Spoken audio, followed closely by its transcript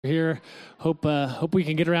Here. Hope we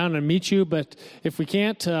can get around and meet you, but if we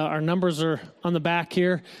can't, our numbers are on the back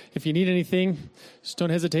here. If you need anything, just don't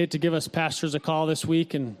hesitate to give us pastors a call this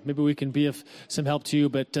week, and maybe we can be of some help to you,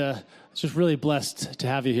 but it's just really blessed to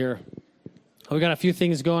have you here. We got a few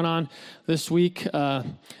things going on this week.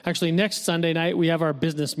 Actually, next Sunday night, we have our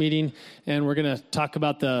business meeting, and we're going to talk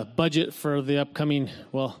about the budget for the upcoming,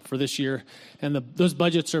 for this year, and those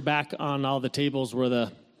budgets are back on all the tables where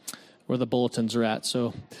the bulletins are at.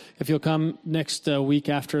 So if you'll come next week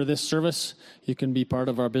after this service, you can be part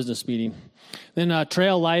of our business meeting. Then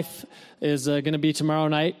Trail Life is going to be tomorrow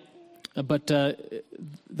night, but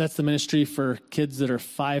that's the ministry for kids that are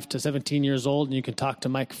 5 to 17 years old, and you can talk to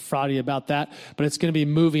Mike Fraudy about that. But it's going to be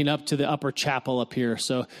moving up to the upper chapel up here.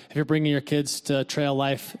 So if you're bringing your kids to Trail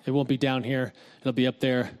Life, it won't be down here. It'll be up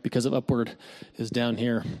there because of Upward is down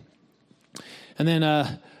here. And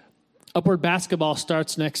then Upward basketball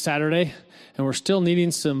starts next Saturday, and we're still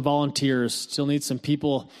needing some volunteers. Still need some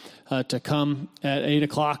people to come at 8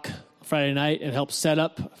 o'clock Friday night and help set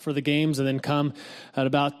up for the games, and then come at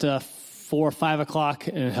about 4 or 5 o'clock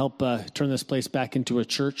and help turn this place back into a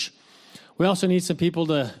church. We also need some people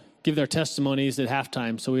to give their testimonies at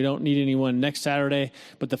halftime, so we don't need anyone next Saturday,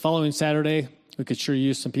 but the following Saturday, we could sure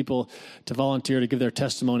use some people to volunteer to give their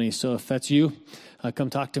testimony. So if that's you, come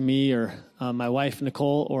talk to me or my wife,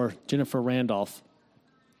 Nicole, or Jennifer Randolph.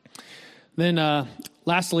 Then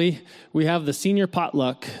lastly, we have the senior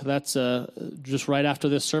potluck. That's just right after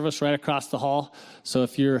this service, right across the hall. So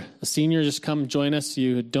if you're a senior, just come join us.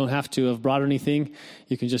 You don't have to have brought anything.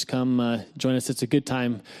 You can just come join us. It's a good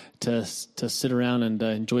time to sit around and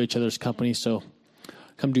enjoy each other's company. So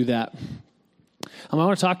come do that. I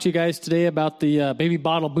want to talk to you guys today about the baby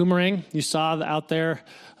bottle boomerang. You saw out there.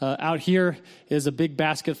 Out here is a big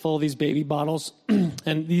basket full of these baby bottles,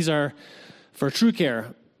 and these are for True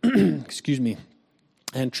Care. Excuse me.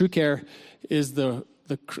 And True Care is the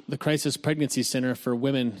crisis pregnancy center for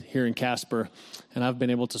women here in Casper, and I've been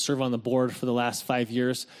able to serve on the board for the last 5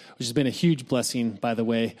 years, which has been a huge blessing, by the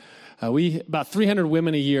way. About 300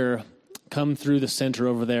 women a year come through the center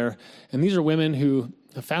over there, and these are women who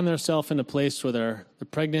have found themselves in a place where they're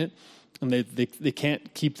pregnant, and they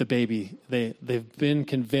can't keep the baby. They've been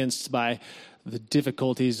convinced by the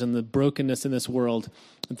difficulties and the brokenness in this world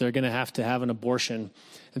that they're going to have an abortion.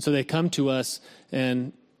 And so they come to us,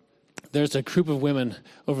 and there's a group of women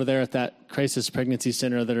over there at that crisis pregnancy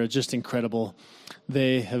center that are just incredible.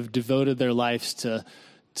 They have devoted their lives to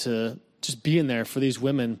just being there for these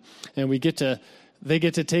women. And they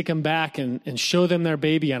get to take them back and show them their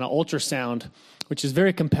baby on an ultrasound, which is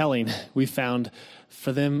very compelling, we found,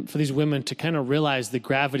 for these women to kind of realize the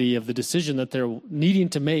gravity of the decision that they're needing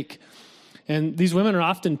to make. And these women are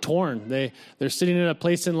often torn. They're sitting in a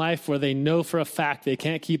place in life where they know for a fact they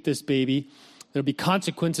can't keep this baby. There'll be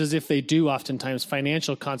consequences if they do, oftentimes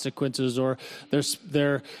financial consequences, or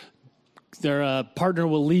their partner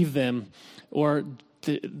will leave them, or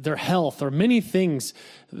their health, or many things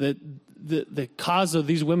that the cause of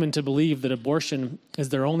these women to believe that abortion is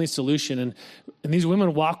their only solution. And these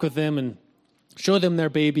women walk with them and show them their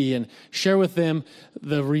baby and share with them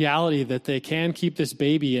the reality that they can keep this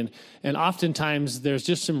baby. And oftentimes there's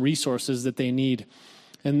just some resources that they need.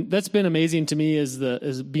 And that's been amazing to me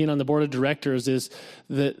as being on the board of directors, is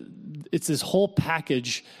that it's this whole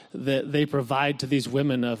package that they provide to these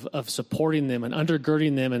women of supporting them and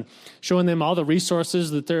undergirding them and showing them all the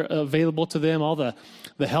resources that they're available to them, all the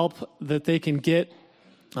help that they can get,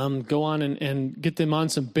 go on and get them on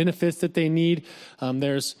some benefits that they need.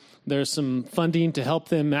 There's some funding to help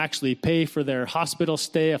them actually pay for their hospital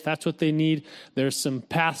stay if that's what they need. There's some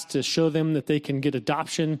paths to show them that they can get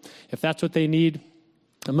adoption if that's what they need.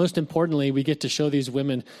 And most importantly, we get to show these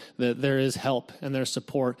women that there is help and there's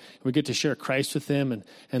support. We get to share Christ with them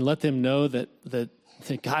and let them know that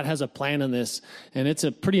God has a plan in this. And it's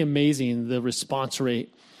a pretty amazing, the response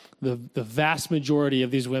rate. The vast majority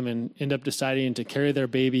of these women end up deciding to carry their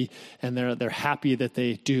baby, and they're happy that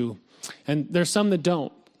they do. And there's some that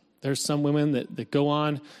don't. There's some women that go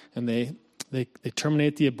on and they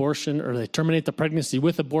terminate the abortion, or they terminate the pregnancy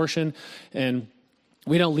with abortion, and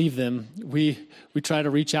we don't leave them. We try to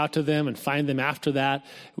reach out to them and find them after that.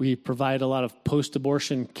 We provide a lot of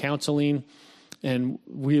post-abortion counseling, and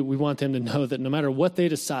we want them to know that no matter what they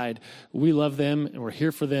decide, we love them and we're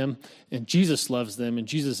here for them, and Jesus loves them and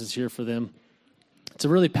Jesus is here for them. It's a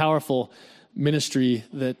really powerful ministry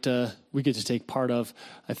that we get to take part of.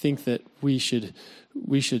 I think that we should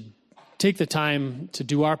take the time to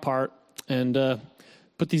do our part and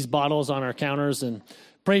put these bottles on our counters and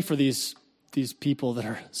pray for these people that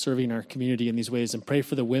are serving our community in these ways, and pray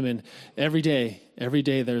for the women every day. Every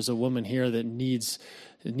day there's a woman here that needs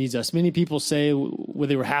it needs us. Many people say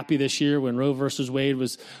they were happy this year when Roe versus Wade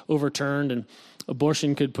was overturned and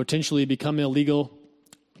abortion could potentially become illegal.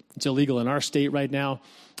 It's illegal in our state right now.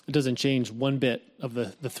 It doesn't change one bit of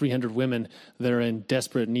the 300 women that are in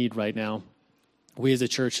desperate need right now. We as a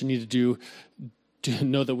church need to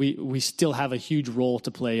know that we still have a huge role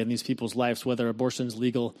to play in these people's lives, whether abortion is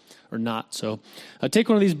legal or not. So take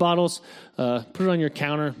one of these bottles, put it on your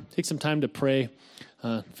counter, take some time to pray,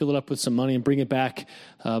 fill it up with some money, and bring it back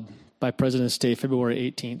by President's Day,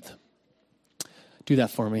 February 18th. Do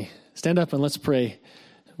that for me. Stand up and let's pray.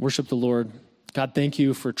 Worship the Lord. God, thank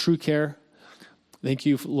you for True Care. Thank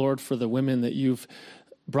you, Lord, for the women that you've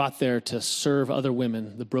brought there to serve other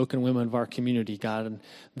women, the broken women of our community, God. And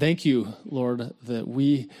thank you, Lord, that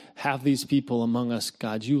we have these people among us,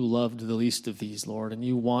 God. You loved the least of these, Lord, and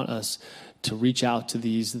you want us to reach out to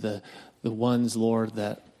these, the ones, Lord,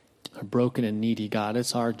 that are broken and needy, God.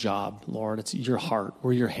 It's our job, Lord. It's your heart.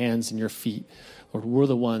 We're your hands and your feet. Lord, we're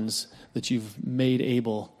the ones that you've made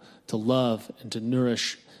able to love and to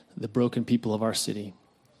nourish the broken people of our city.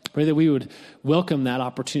 Pray that we would welcome that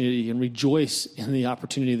opportunity and rejoice in the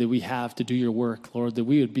opportunity that we have to do your work, Lord, that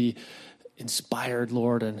we would be inspired,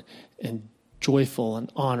 Lord, and joyful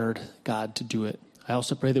and honored, God, to do it. I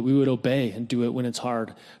also pray that we would obey and do it when it's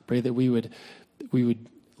hard. Pray that we would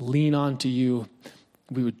lean on to you,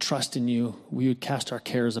 we would trust in you, we would cast our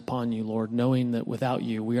cares upon you, Lord, knowing that without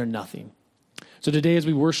you, we are nothing. So today as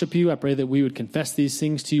we worship you, I pray that we would confess these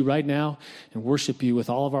things to you right now and worship you with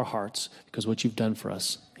all of our hearts because of what you've done for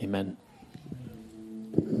us. Amen.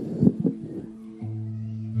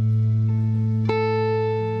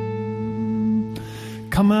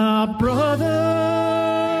 Come out, brother,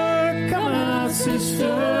 come out, sister.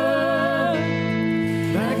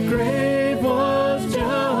 That grave was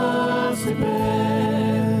just a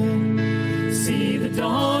bed. See the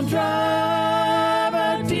dawn drive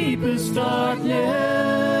our deepest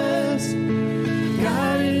darkness,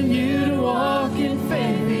 guiding you to walk in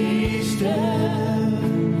faith each step.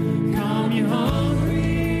 Come you hungry,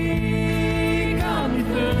 come you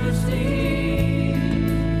thirsty,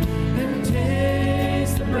 and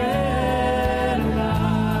taste the bread of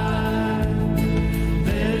life.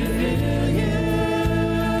 Let it fill you,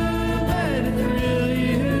 let it thrill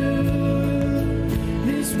you.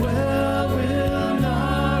 This well will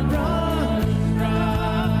not run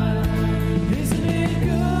dry. Isn't it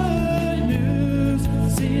good news?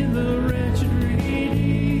 Seeing the wretched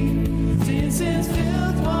redeemed, seeing sin's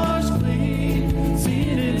filth washed clean,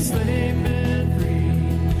 seeing enslavement free.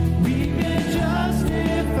 We've been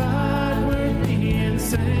justified, we're being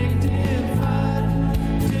sanctified,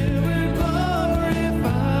 till we're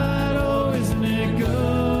glorified. Oh, isn't it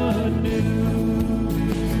good news?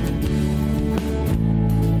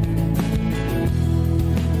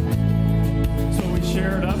 So we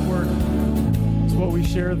share it upward. It's what we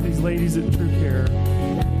share with these ladies at True Care.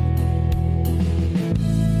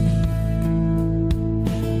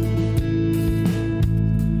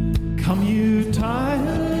 Come you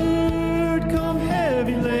tired, come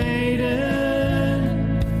heavy laden,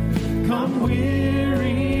 come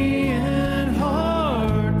weary and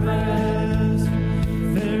hard pressed.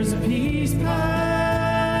 There's a peace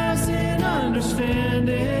passing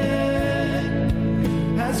understanding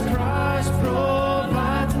as Christ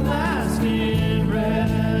provides lasting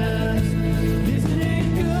rest. Isn't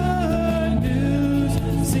it good news?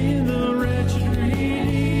 Seeing the wretched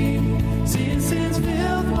redeemed, seeing sin's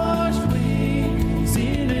filth washed clean,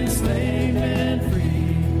 seeing enslavement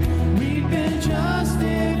free. We've been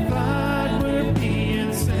justified, we're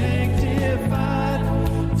being sanctified,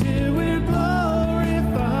 till we're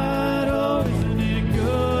glorified. Oh, isn't it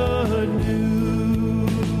good news?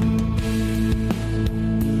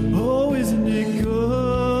 Oh, isn't it good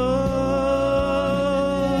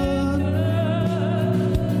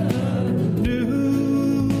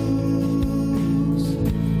news?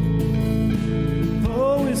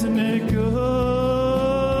 Oh, isn't it good?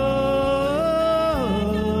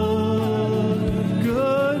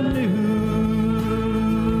 Good news.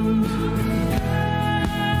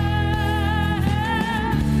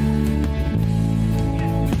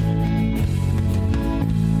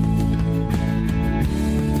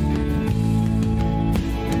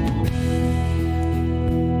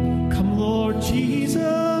 Come, Lord Jesus,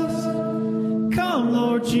 come,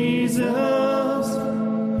 Lord Jesus.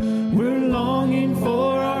 We're longing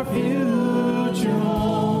for our future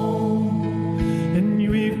home, and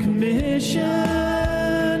we've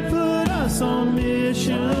commissioned, put us on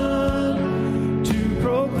mission to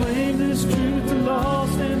proclaim this truth to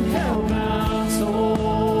lost and hell-bound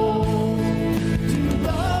souls, to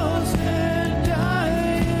lost and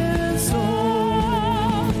dying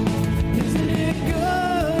souls.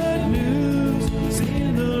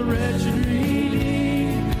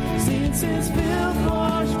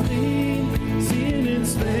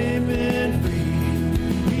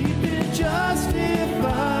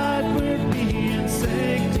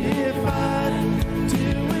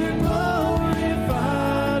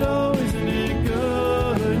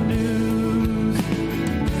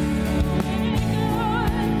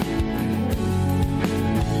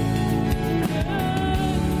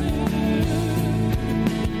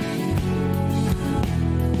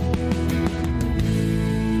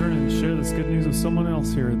 someone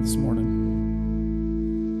else here this morning.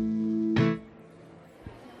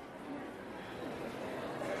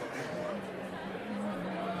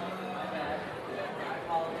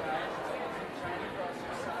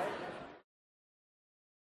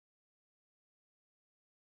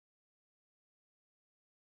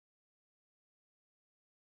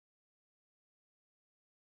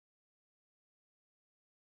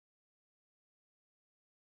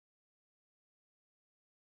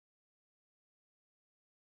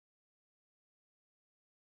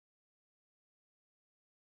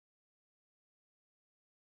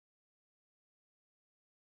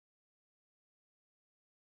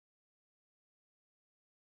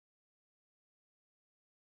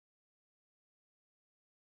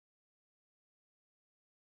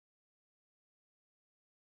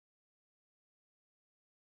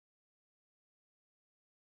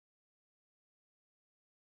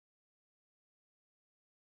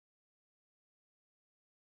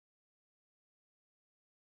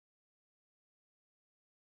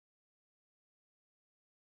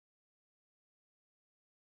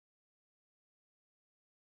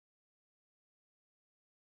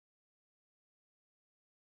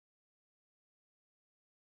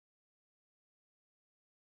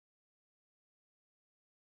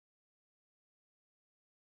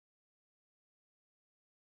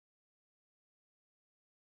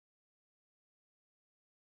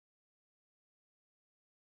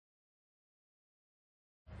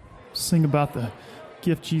 Sing about the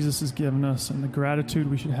gift Jesus has given us and the gratitude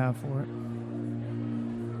we should have for it.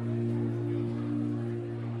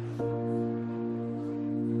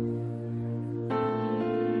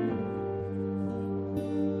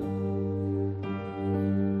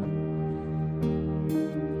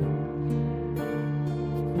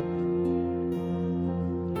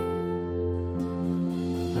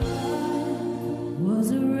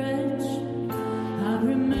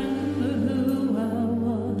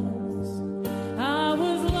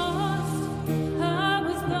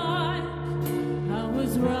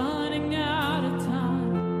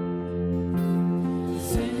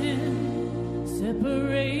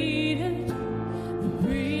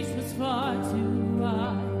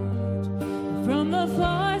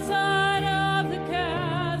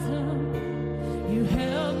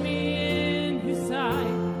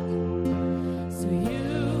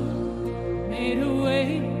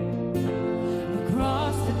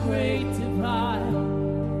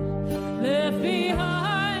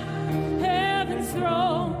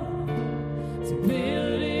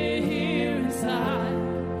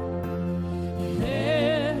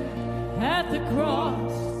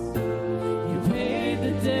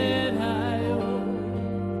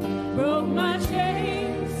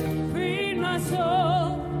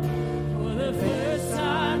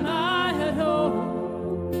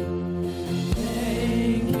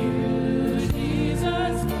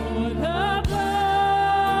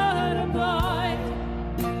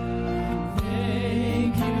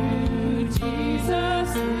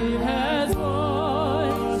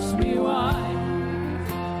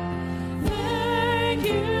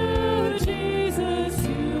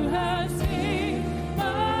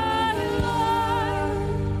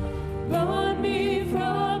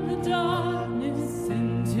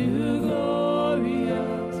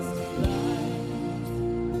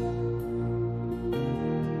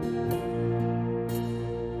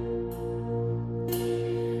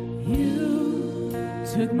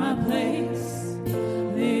 Took my place,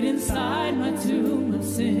 laid inside my tomb of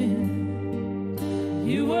sin.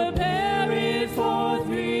 You were buried for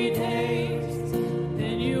 3 days,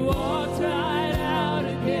 then you walked right out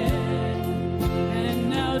again. And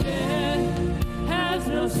now death has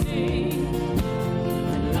no sting,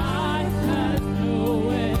 and life has no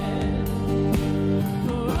end.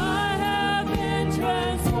 For I have been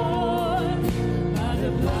transformed by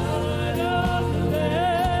the blood of the Lamb.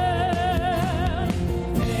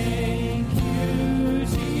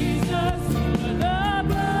 Jesus, for the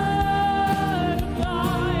blood of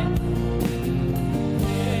God.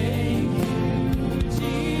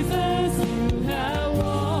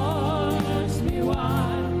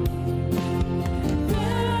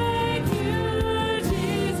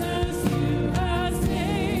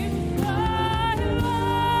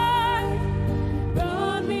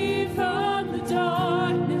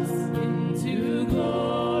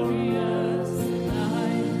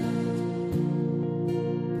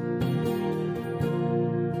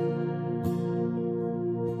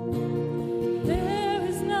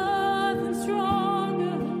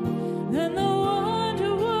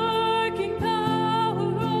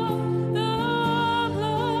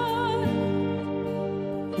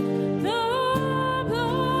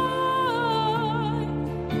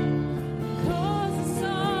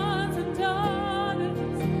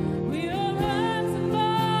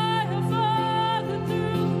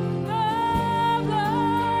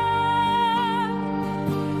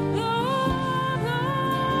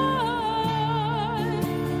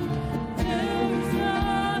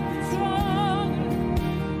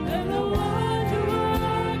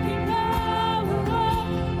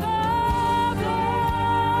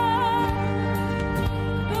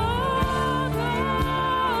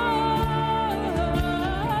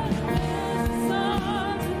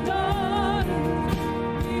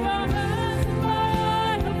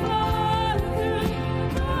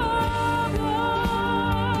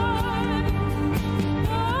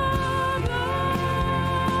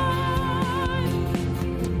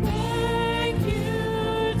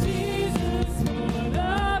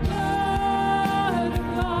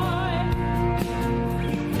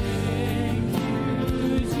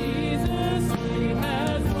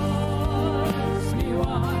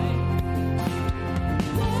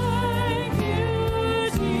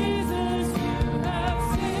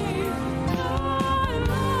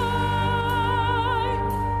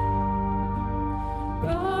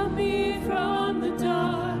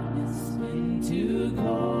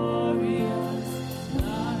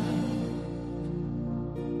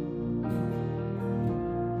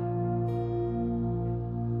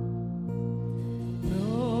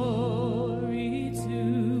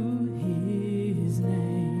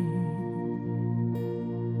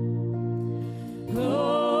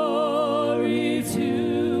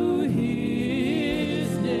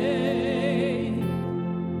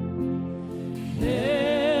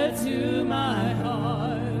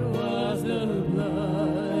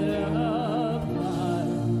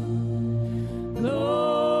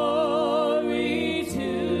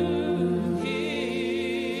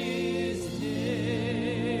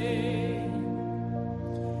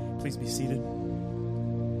 seated.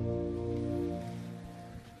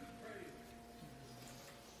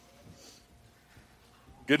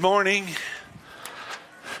 Good morning.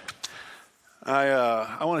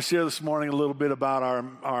 I want to share this morning a little bit about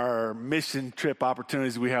our mission trip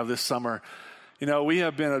opportunities we have this summer. You know, we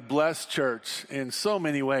have been a blessed church in so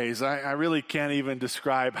many ways. I really can't even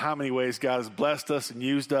describe how many ways God has blessed us and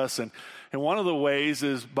used us. And one of the ways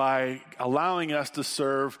is by allowing us to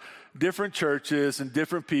serve different churches and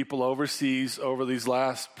different people overseas over these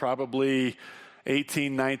last probably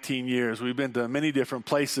 18, 19 years. We've been to many different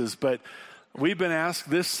places, but we've been asked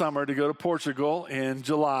this summer to go to Portugal in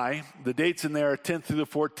July. The dates in there are 10th through the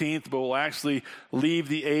 14th, but we'll actually leave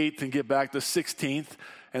the 8th and get back the 16th.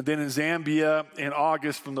 And then in Zambia in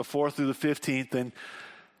August from the 4th through the 15th.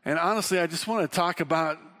 And honestly, I just want to talk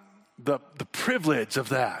about the privilege of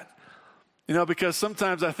that. You know, because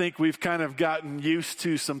sometimes I think we've kind of gotten used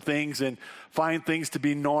to some things and find things to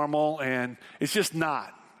be normal, and it's just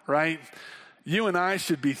not, right? You and I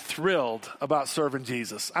should be thrilled about serving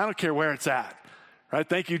Jesus. I don't care where it's at, right?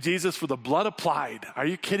 Thank you, Jesus, for the blood applied. Are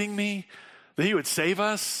you kidding me? That he would save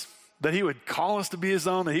us, that he would call us to be his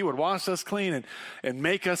own, that he would wash us clean and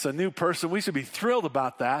make us a new person. We should be thrilled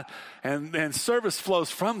about that, and service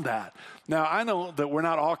flows from that. Now, I know that we're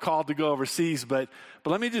not all called to go overseas, but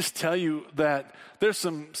let me just tell you that there's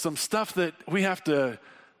some stuff that we have to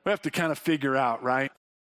kind of figure out, right?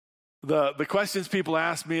 The questions people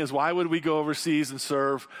ask me is, why would we go overseas and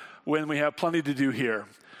serve when we have plenty to do here?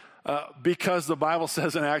 Because the Bible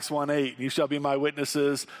says in Acts 1:8, you shall be my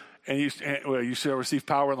witnesses, and you shall receive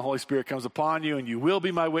power when the Holy Spirit comes upon you, and you will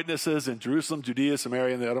be my witnesses in Jerusalem, Judea,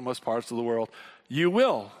 Samaria, and the uttermost parts of the world. You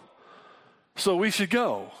will. So we should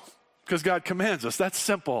go because God commands us. That's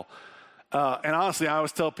simple. And honestly, I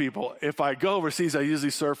always tell people, if I go overseas, I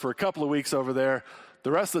usually serve for a couple of weeks over there.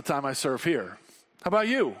 The rest of the time I serve here. How about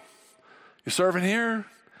you? You serving here?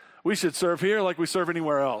 We should serve here like we serve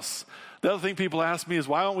anywhere else. The other thing people ask me is,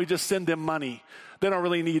 why don't we just send them money? They don't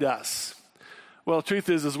really need us. Well, the truth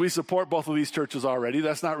is we support both of these churches already.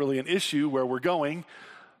 That's not really an issue where we're going.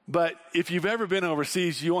 But if you've ever been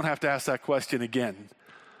overseas, you won't have to ask that question again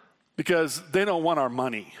because they don't want our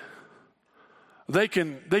money. They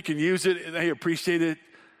can use it. They appreciate it.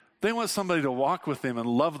 They want somebody to walk with them and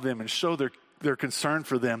love them and show their concern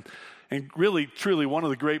for them. And really, truly, one of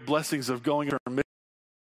the great blessings of going on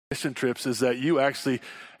mission trips is that you actually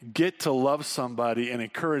get to love somebody and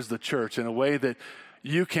encourage the church in a way that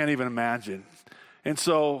you can't even imagine. And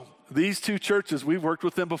so these two churches, we've worked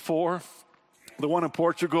with them before. The one in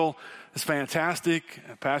Portugal is fantastic.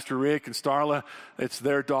 Pastor Rick and Starla, it's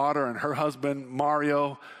their daughter and her husband,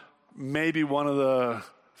 Mario, maybe one of the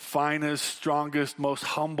finest, strongest, most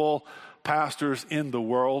humble pastors in the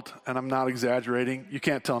world. And I'm not exaggerating. You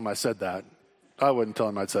can't tell him I said that. I wouldn't tell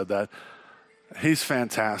him I said that. He's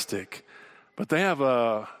fantastic. But they have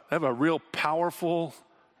a real powerful,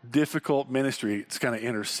 difficult ministry. It's kind of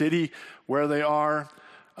inner city where they are.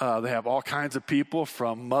 They have all kinds of people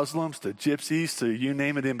from Muslims to gypsies to you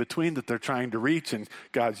name it in between that they're trying to reach, and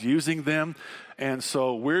God's using them. And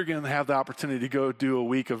so we're going to have the opportunity to go do a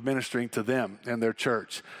week of ministering to them and their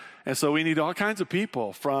church. And so we need all kinds of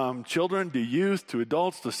people, from children to youth to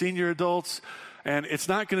adults to senior adults. And it's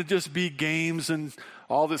not going to just be games and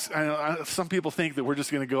all this. Some people think that we're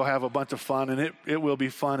just going to go have a bunch of fun, and it will be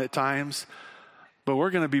fun at times. But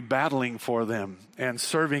we're going to be battling for them and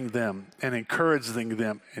serving them and encouraging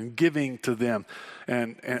them and giving to them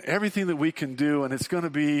and everything that we can do. And it's going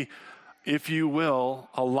to be, if you will,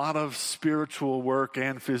 a lot of spiritual work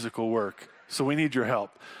and physical work. So we need your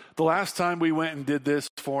help. The last time we went and did this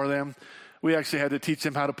for them, we actually had to teach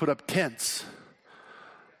them how to put up tents.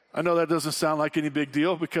 I know that doesn't sound like any big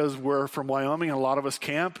deal because we're from Wyoming and a lot of us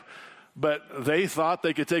camp, but they thought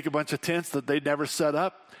they could take a bunch of tents that they'd never set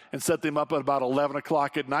up and set them up at about 11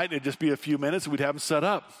 o'clock at night. It'd just be a few minutes. We'd have them set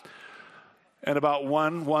up. And about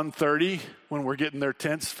 1:30, when we're getting their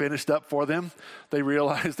tents finished up for them, they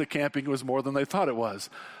realized the camping was more than they thought it was.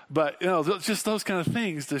 But, just those kind of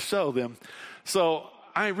things to show them. So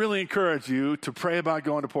I really encourage you to pray about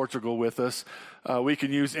going to Portugal with us. We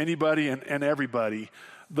can use anybody and everybody.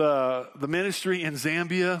 The ministry in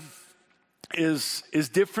Zambia is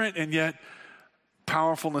different and yet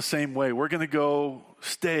powerful in the same way. We're going to go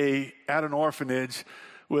stay at an orphanage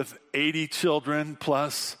with 80 children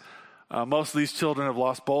plus. Most of these children have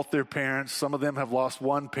lost both their parents. Some of them have lost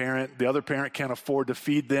one parent. The other parent can't afford to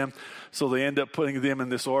feed them, so they end up putting them in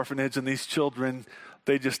this orphanage. And these children,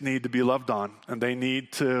 they just need to be loved on, and they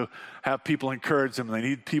need to have people encourage them. They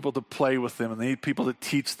need people to play with them, and they need people to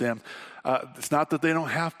teach them. It's not that they don't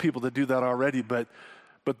have people that do that already, but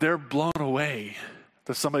they're blown away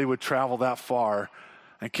that somebody would travel that far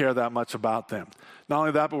and care that much about them. Not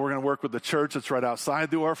only that, but we're going to work with the church that's right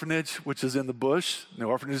outside the orphanage, which is in the bush. The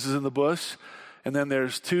orphanage is in the bush. And then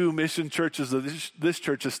there's 2 mission churches that this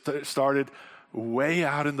church has started way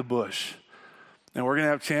out in the bush. And we're going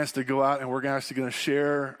to have a chance to go out, and we're actually going to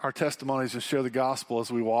share our testimonies and share the gospel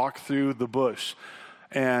as we walk through the bush.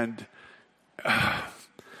 And,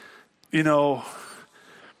 you know,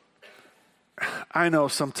 I know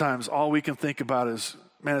sometimes all we can think about is,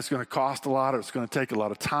 man, it's going to cost a lot, or it's going to take a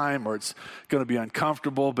lot of time, or it's going to be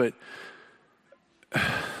uncomfortable. But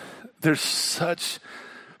there's such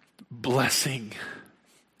blessing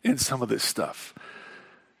in some of this stuff.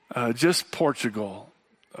 Just Portugal.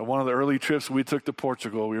 One of the early trips we took to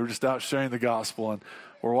Portugal, we were just out sharing the gospel, and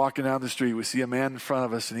we're walking down the street. We see a man in front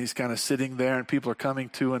of us, and he's kind of sitting there, and people are coming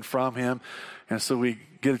to and from him. And so we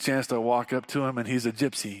get a chance to walk up to him, and he's a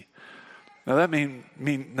gypsy. Now, that mean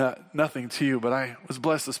nothing to you, but I was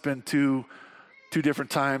blessed to spend two different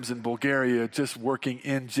times in Bulgaria just working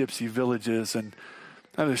in gypsy villages. And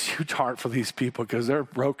I have this huge heart for these people because they're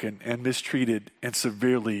broken and mistreated and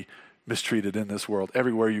severely mistreated in this world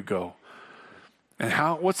everywhere you go.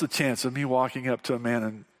 And what's the chance of me walking up to a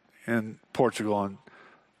man in Portugal and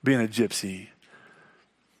being a gypsy?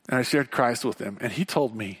 And I shared Christ with him, and he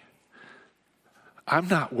told me, I'm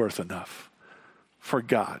not worth enough for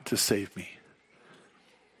God to save me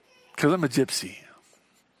because I'm a gypsy.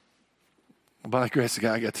 By the grace of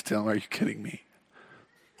God, I got to tell him, are you kidding me?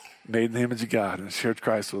 Made in the image of God, and shared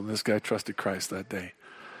Christ with him. This guy trusted Christ that day.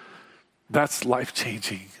 That's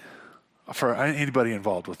life-changing for anybody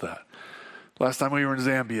involved with that. Last time we were in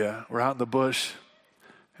Zambia, we're out in the bush,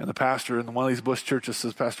 and the pastor in one of these bush churches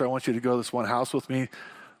says, Pastor, I want you to go to this one house with me.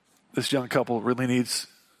 This young couple really needs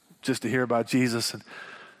just to hear about Jesus. And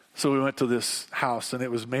so we went to this house, and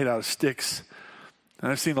it was made out of sticks.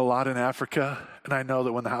 And I've seen a lot in Africa, and I know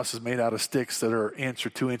that when the house is made out of sticks that are 1 inch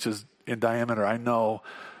or 2 inches in diameter, I know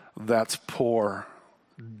that's poor,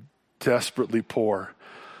 desperately poor.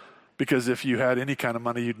 Because if you had any kind of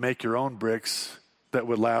money, you'd make your own bricks that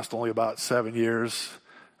would last only about 7 years,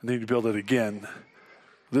 and then you'd build it again.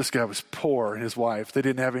 This guy was poor, and his wife. They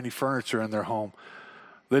didn't have any furniture in their home.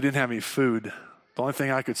 They didn't have any food. The only thing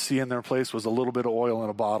I could see in their place was a little bit of oil in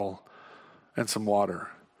a bottle and some water.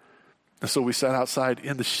 And so we sat outside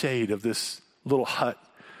in the shade of this little hut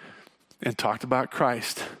and talked about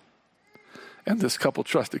Christ. And this couple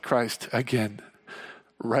trusted Christ again,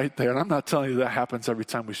 right there. And I'm not telling you that happens every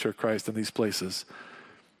time we share Christ in these places.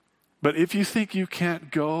 But if you think you can't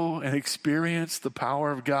go and experience the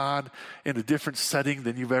power of God in a different setting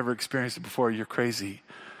than you've ever experienced it before, you're crazy.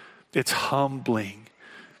 It's humbling.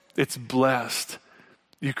 It's blessed.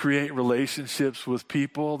 You create relationships with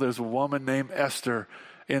people. There's a woman named Esther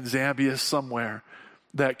in Zambia somewhere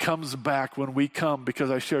that comes back when we come because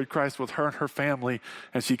I shared Christ with her and her family,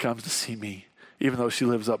 and she comes to see me, even though she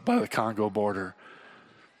lives up by the Congo border.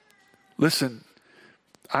 Listen,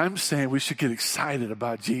 I'm saying we should get excited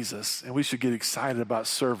about Jesus, and we should get excited about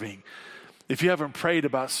serving. If you haven't prayed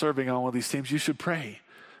about serving on one of these teams, you should pray.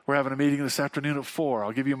 We're having a meeting this afternoon at 4:00.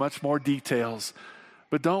 I'll give you much more details.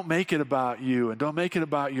 But don't make it about you, and don't make it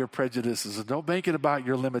about your prejudices, and don't make it about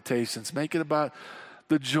your limitations. Make it about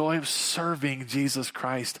the joy of serving Jesus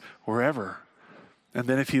Christ wherever. And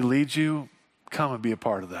then if he leads you, come and be a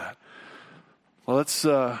part of that. Well,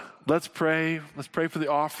 let's pray. Let's pray for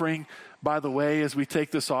the offering. By the way, as we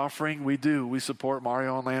take this offering, we support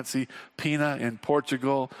Mario and Lancy Pina in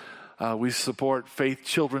Portugal. We support Faith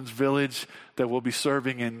Children's Village that will be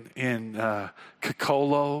serving in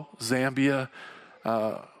Kakolo, Zambia.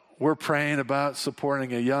 We're praying about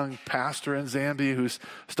supporting a young pastor in Zambia who's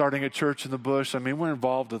starting a church in the bush. I mean, we're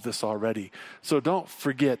involved with this already. So don't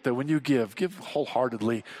forget that when you give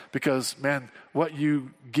wholeheartedly, because, man, what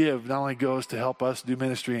you give not only goes to help us do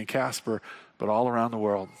ministry in Casper, but all around the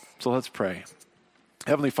world. So let's pray.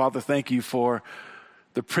 Heavenly Father, thank you for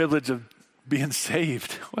the privilege of being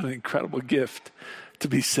saved. What an incredible gift to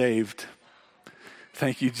be saved.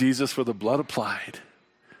 Thank you, Jesus, for the blood applied.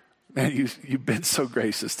 Man, you've been so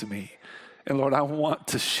gracious to me. And Lord, I want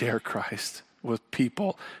to share Christ with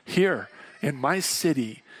people here in my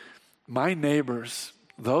city, my neighbors,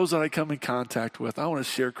 those that I come in contact with. I want to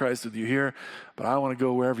share Christ with you here, but I want to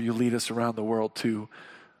go wherever you lead us around the world too.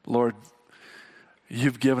 Lord,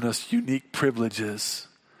 you've given us unique privileges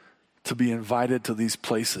to be invited to these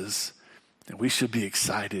places, and we should be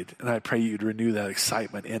excited. And I pray you'd renew that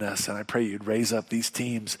excitement in us, and I pray you'd raise up these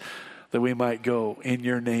teams that we might go in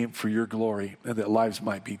your name for your glory, and that lives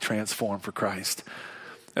might be transformed for Christ.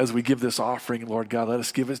 As we give this offering, Lord God, let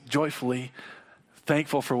us give it joyfully,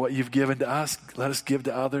 thankful for what you've given to us. Let us give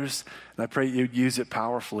to others. And I pray you'd use it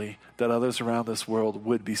powerfully that others around this world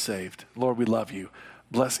would be saved. Lord, we love you.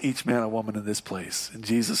 Bless each man and woman in this place. In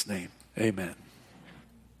Jesus' name, amen.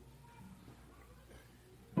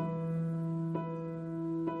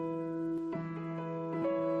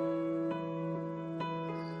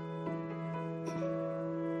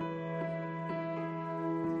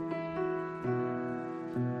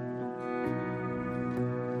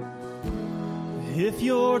 If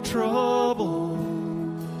you're troubled,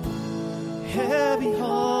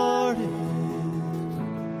 heavy-hearted,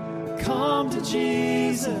 come to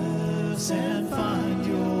Jesus and find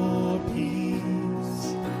your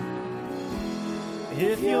peace.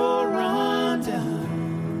 If you're run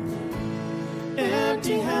down,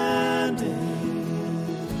 empty-handed,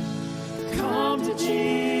 come to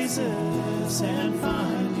Jesus and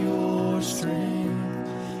find your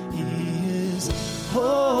strength. He is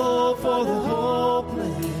hope for the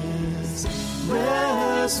hopeless,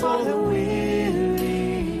 rest for the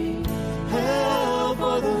weary, help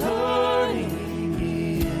for the hurting.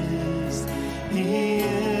 He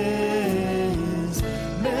is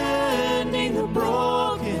mending the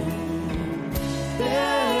broken,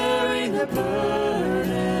 bearing the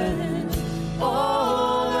burden,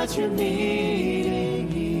 all that you're needing.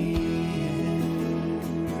 He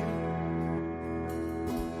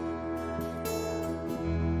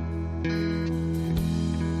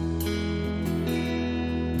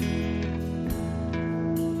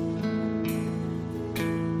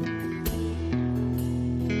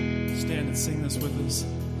Stand and sing this with us.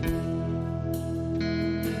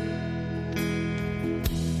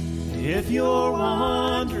 If you're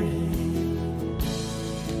wandering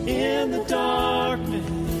in the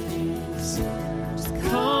darkness, just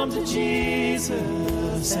come to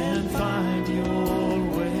Jesus and find your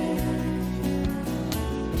way.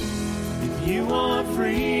 If you want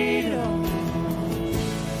freedom,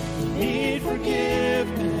 need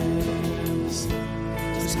forgiveness,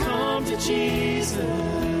 just come to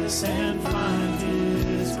Jesus and find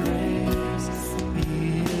His grace.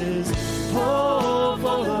 He is hope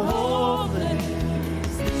for the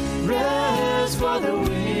hopeless, rest for the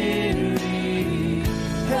weary,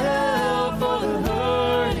 help for the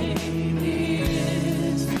hurting.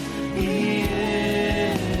 He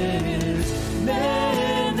is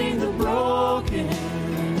mending the broken,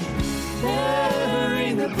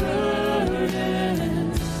 bearing the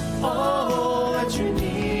burden, all that you need.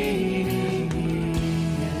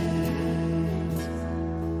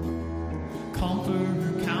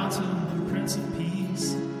 Comforter, Counselor, Prince of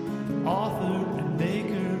Peace, Author and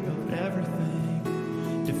Maker of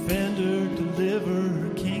everything, Defender,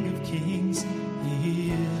 Deliverer, King of Kings.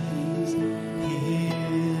 He is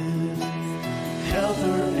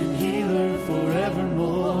Helper and Healer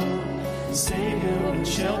forevermore, Savior and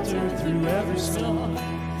Shelter through every storm,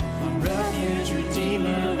 my refuge,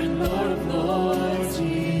 Redeemer, and Lord of Lords.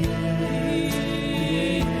 He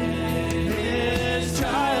is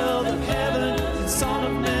Child of Heaven and Son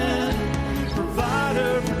of Man,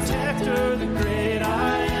 Provider, Protector, the great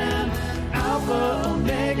I am, Alpha,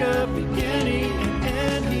 Omega, beginning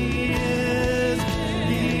and end.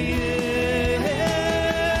 He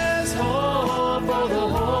is hope for the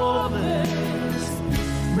hopeless,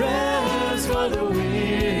 rest for the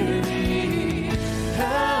weary,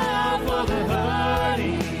 help for the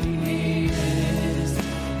hurting. He is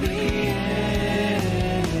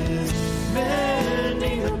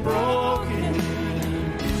mending the broken,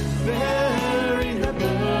 bearing the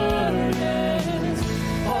burdens,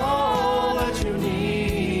 all that you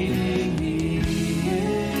need. He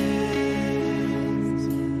is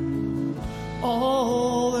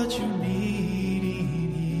all that you need. He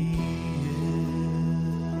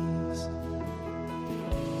is.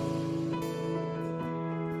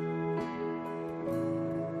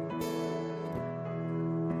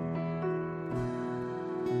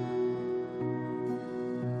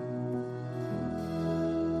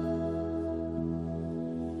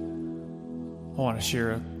 I want to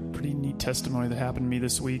share a pretty neat testimony that happened to me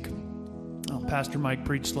this week. Pastor Mike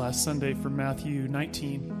preached last Sunday from Matthew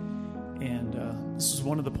 19, and this is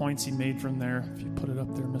one of the points he made from there. If you put it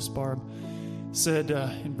up there, Miss Barb. Said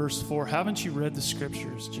in verse 4, "Haven't you read the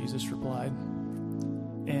scriptures?" Jesus replied.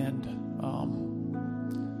 And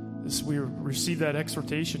we received that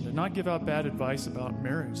exhortation to not give out bad advice about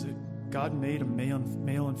marriage, that God made a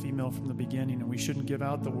male and female from the beginning, and we shouldn't give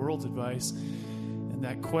out the world's advice. And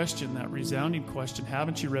that question, that resounding question,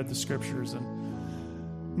 haven't you read the scriptures? And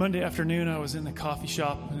Monday afternoon, I was in the coffee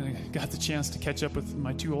shop, and I got the chance to catch up with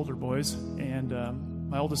my two older boys. And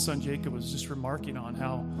my oldest son, Jacob, was just remarking on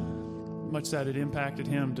how much that had impacted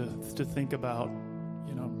him to think about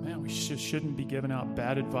Man, we shouldn't be giving out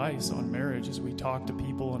bad advice on marriage as we talk to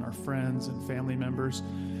people and our friends and family members,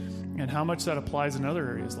 and how much that applies in other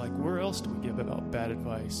areas. Like, where else do we give out bad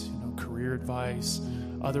advice? Career advice,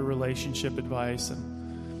 other relationship advice.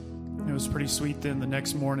 And it was pretty sweet then the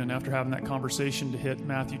next morning after having that conversation to hit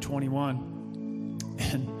Matthew 21.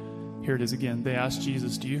 And here it is again. They asked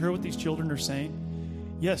Jesus, "Do you hear what these children are saying?"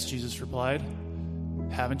 "Yes," Jesus replied.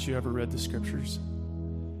 "Haven't you ever read the scriptures?"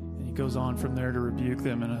 And he goes on from there to rebuke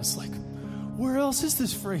them. And I was like, where else is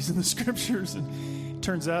this phrase in the scriptures? And it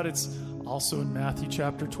turns out it's also in Matthew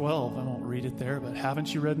chapter 12. I won't read it there, but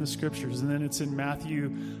haven't you read in the scriptures? And then it's in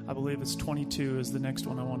Matthew, I believe it's 22 is the next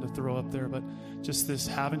one I wanted to throw up there. But just this,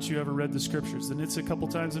 haven't you ever read the scriptures? And it's a couple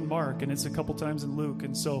times in Mark, and it's a couple times in Luke.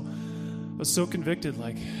 And so I was so convicted,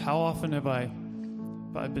 like, how often have I've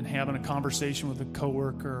been having a conversation with a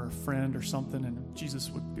coworker or a friend or something, and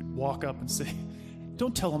Jesus would walk up and say,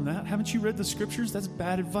 "Don't tell them that. Haven't you read the scriptures? That's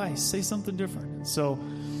bad advice. Say something different." And so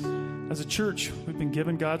as a church, we've been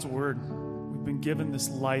given God's word. We've been given this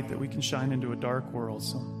light that we can shine into a dark world.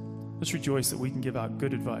 So let's rejoice that we can give out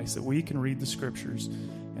good advice, that we can read the scriptures,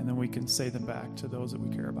 and then we can say them back to those that we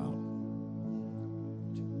care about.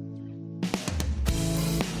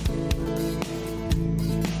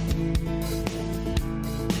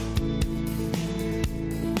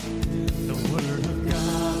 The word of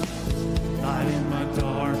God, light in my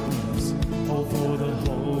darkness, hope for the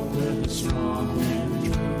hopeless, strong and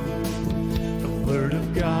true. The word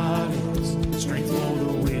of God is strength for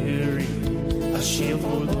the weary, a shield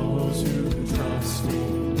for those who trust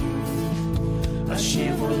in you, a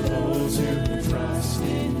shield for those who trust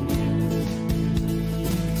in you.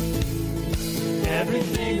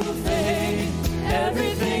 Everything will fade,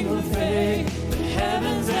 everything will fade, the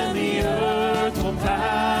heavens and the earth will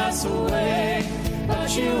pass away,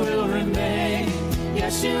 but you will remain,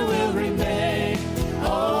 yes, you will remain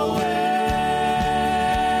always.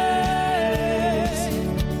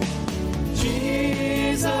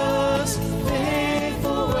 Jesus,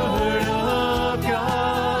 faithful word of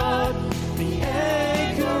God, the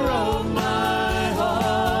anchor of my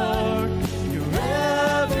heart, you're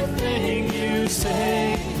everything you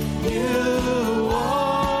say you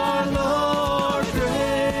are, Lord,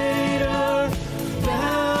 greater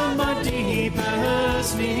than my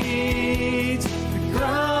deepest needs, the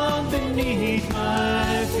ground beneath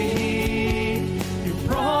my feet, your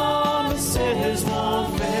promises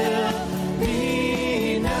won't fail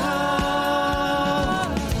me now.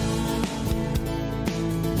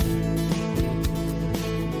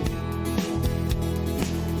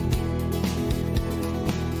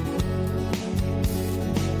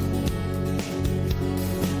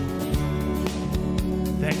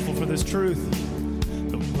 Thankful for this truth.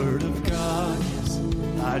 The word of God is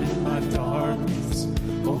light in my darkness,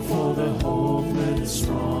 hope for the hopeless,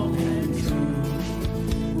 strong and true.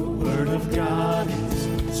 The word of God is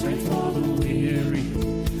strength for the weary,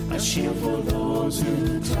 a shield for those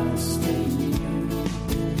who trust in you,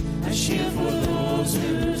 a shield for those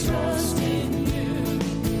who trust in you.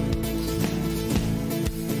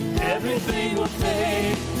 Everything will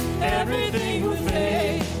fade, everything will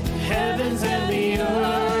fade, the heavens and the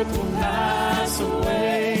earth will pass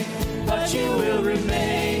away, but you will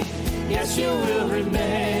remain, yes, you will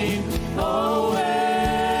remain always.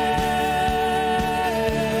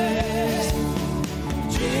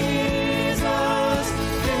 Jesus,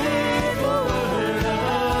 faithful word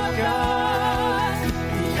of God,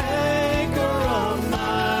 the anchor of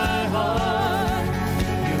my heart,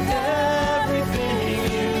 you're everything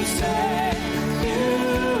you say you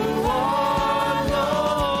are,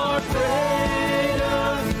 Lord, greater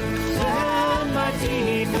than my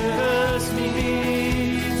deepest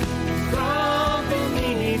needs, ground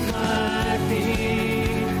beneath my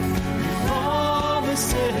feet,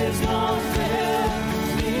 promises won't fail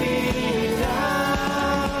me now.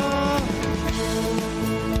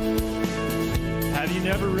 Have you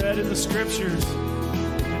never read in the scriptures?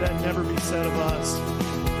 May that never be said of us.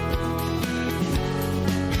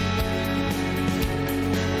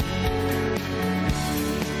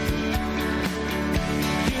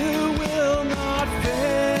 You will not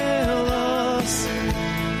fail us.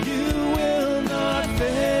 You will not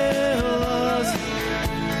fail us.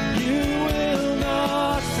 You will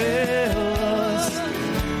not fail us.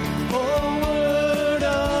 Oh, word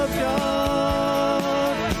of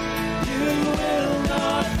God, you will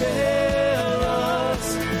not fail us.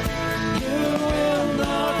 You will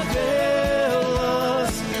not fail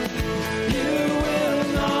us. You will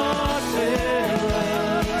not fail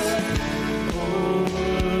us. Oh,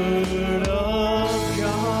 word of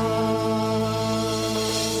God.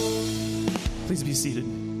 Please be seated.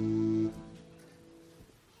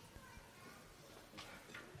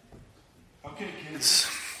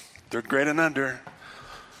 Third grade and under,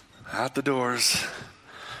 out the doors.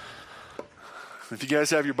 If you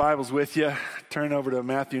guys have your Bibles with you, turn over to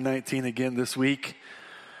Matthew 19 again this week.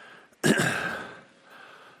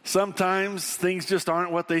 Sometimes things just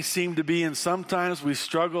aren't what they seem to be, and sometimes we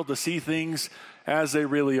struggle to see things as they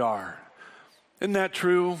really are. Isn't that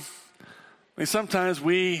true? I mean, sometimes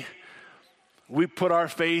we put our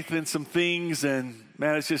faith in some things, and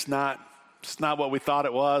man, it's not what we thought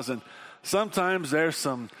it was. And sometimes there's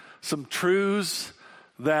some truths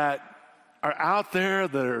that are out there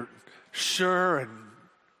that are sure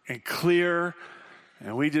and clear,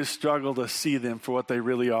 and we just struggle to see them for what they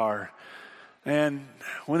really are. And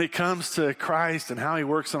when it comes to Christ and how he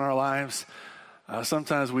works in our lives,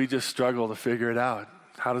 sometimes we just struggle to figure it out.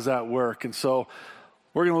 How does that work? And so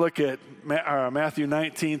we're going to look at Matthew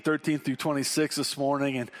 19, 13 through 26 this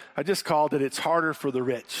morning, and I just called it, It's Harder for the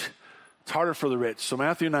Rich. It's harder for the rich. So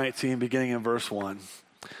Matthew 19, beginning in verse 1.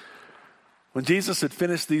 When Jesus had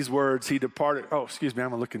finished these words, he departed. I'm going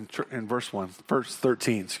to look in verse 1, verse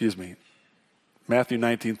 13, Matthew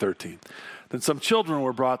 19, 13. Then some children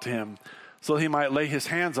were brought to him, so he might lay his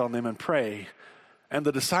hands on them and pray. And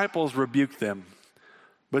the disciples rebuked them.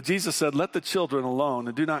 But Jesus said, Let the children alone,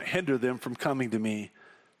 and do not hinder them from coming to me,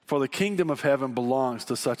 for the kingdom of heaven belongs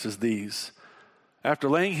to such as these. After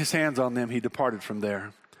laying his hands on them, he departed from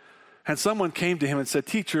there. And someone came to him and said,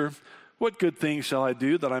 Teacher, what good things shall I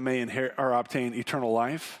do that I may inherit or obtain eternal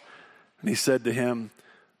life? And he said to him,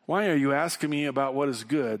 Why are you asking me about what is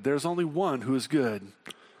good? There is only one who is good.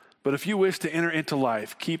 But if you wish to enter into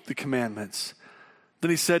life, keep the commandments.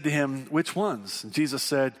 Then he said to him, Which ones? And Jesus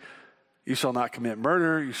said, You shall not commit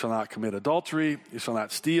murder, you shall not commit adultery, you shall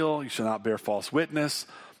not steal, you shall not bear false witness,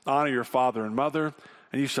 honor your father and mother,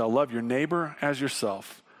 and you shall love your neighbor as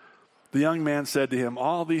yourself. The young man said to him,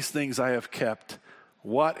 All these things I have kept.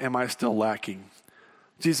 What am I still lacking?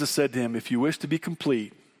 Jesus said to him, If you wish to be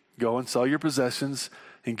complete, go and sell your possessions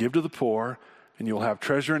and give to the poor, and you will have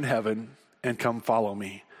treasure in heaven, and come follow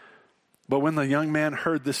me. But when the young man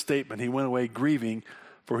heard this statement, he went away grieving,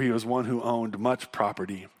 for he was one who owned much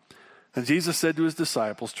property. And Jesus said to his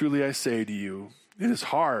disciples, Truly I say to you, it is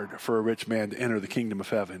hard for a rich man to enter the kingdom of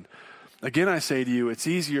heaven. Again I say to you, it's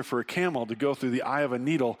easier for a camel to go through the eye of a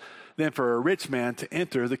needle than for a rich man to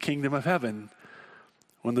enter the kingdom of heaven.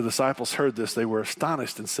 When the disciples heard this, they were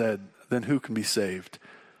astonished and said, Then who can be saved?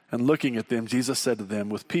 And looking at them, Jesus said to them,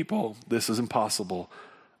 With people this is impossible,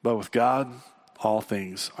 but with God all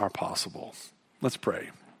things are possible. Let's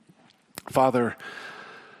pray. Father,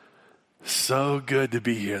 so good to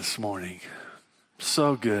be here this morning.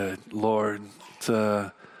 So good, Lord,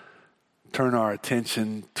 to turn our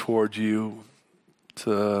attention toward you,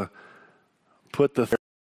 to put the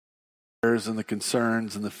cares and the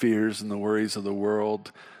concerns and the fears and the worries of the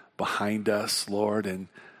world behind us, Lord, and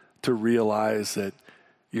to realize that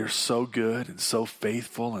you're so good and so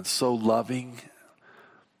faithful and so loving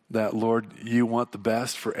that, Lord, you want the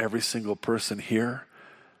best for every single person here.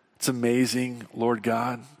 It's amazing, Lord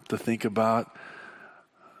God, to think about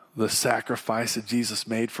the sacrifice that Jesus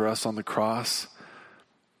made for us on the cross,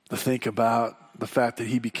 to think about the fact that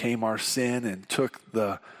he became our sin and took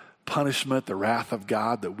the punishment, the wrath of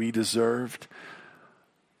God that we deserved,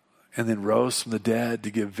 and then rose from the dead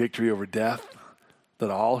to give victory over death,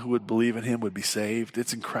 that all who would believe in him would be saved.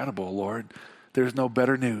 It's incredible, Lord. There's no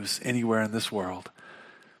better news anywhere in this world.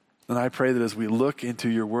 And I pray that as we look into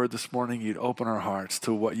your word this morning, you'd open our hearts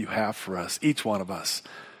to what you have for us, each one of us,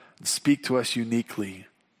 and speak to us uniquely.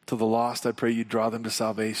 To the lost, I pray you'd draw them to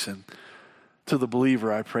salvation. To the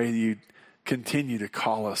believer, I pray you'd continue to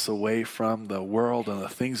call us away from the world and the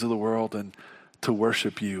things of the world and to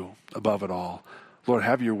worship you above it all. Lord,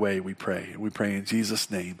 have your way, we pray. We pray in Jesus'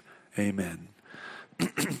 name, amen.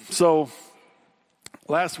 So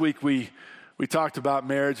last week we talked about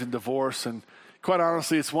marriage and divorce, and quite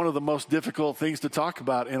honestly, it's one of the most difficult things to talk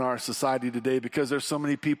about in our society today because there's so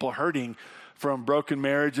many people hurting from broken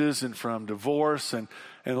marriages and from divorce, and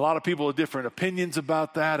a lot of people have different opinions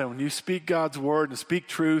about that. And when you speak God's word and speak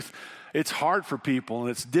truth, it's hard for people and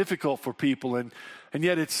it's difficult for people, and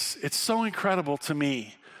yet it's so incredible to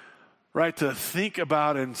me, right, to think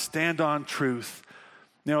about and stand on truth.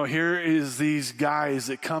 You know, here is these guys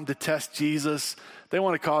that come to test Jesus. They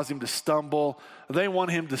want to cause him to stumble. They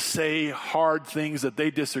want him to say hard things that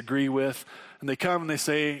they disagree with. And they come and they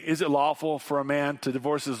say, is it lawful for a man to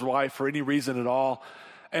divorce his wife for any reason at all?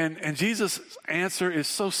 And Jesus' answer is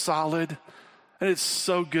so solid, and it's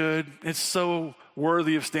so good. It's so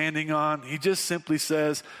worthy of standing on. He just simply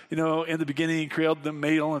says, in the beginning he created them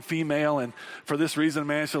male and female, and for this reason a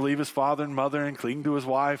man shall leave his father and mother and cling to his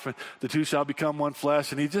wife, and the two shall become one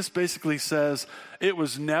flesh. And he just basically says it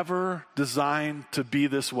was never designed to be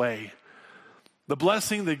this way. The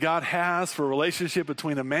blessing that God has for a relationship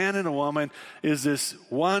between a man and a woman is this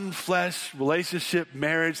one flesh relationship,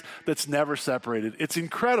 marriage that's never separated. It's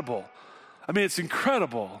incredible. It's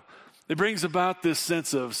incredible. It brings about this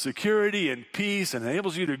sense of security and peace and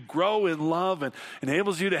enables you to grow in love and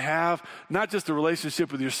enables you to have not just a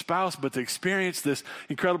relationship with your spouse, but to experience this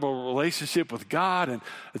incredible relationship with God. And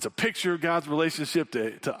it's a picture of God's relationship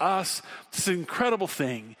to us. It's an incredible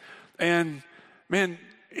thing. And man,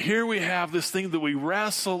 here we have this thing that we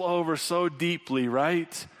wrestle over so deeply,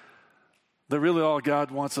 right? That really all God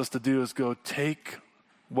wants us to do is go take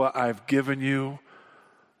what I've given you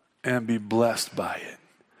and be blessed by it.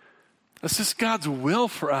 That's just God's will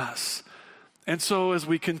for us. And so as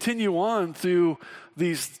we continue on through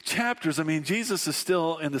these chapters, Jesus is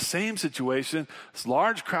still in the same situation. This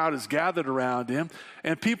large crowd is gathered around him,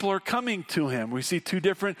 and people are coming to him. We see two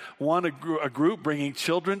different, one, a group bringing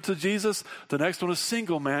children to Jesus. The next one, a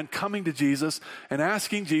single man coming to Jesus and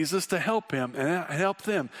asking Jesus to help him and help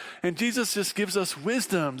them. And Jesus just gives us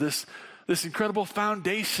wisdom, this incredible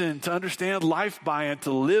foundation to understand life by and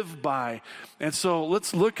to live by. And so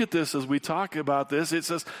let's look at this as we talk about this. It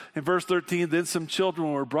says in verse 13, then some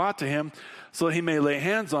children were brought to him so that he may lay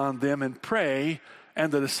hands on them and pray,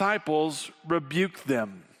 and the disciples rebuked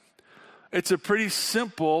them. It's a pretty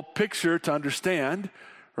simple picture to understand,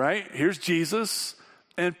 right? Here's Jesus,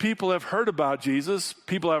 and people have heard about Jesus.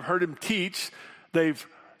 People have heard him teach. They've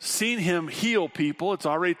seen him heal people. It's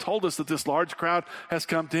already told us that this large crowd has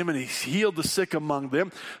come to him and he's healed the sick among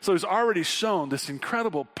them. So he's already shown this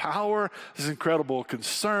incredible power, this incredible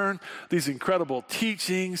concern, these incredible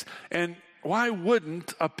teachings. And why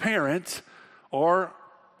wouldn't a parent or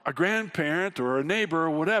a grandparent or a neighbor or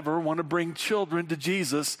whatever want to bring children to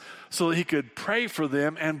Jesus so that he could pray for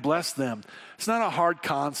them and bless them? It's not a hard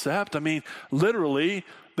concept. Literally,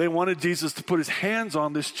 they wanted Jesus to put his hands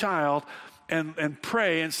on this child and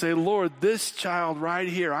pray and say, Lord, this child right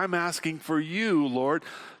here, I'm asking for you, Lord,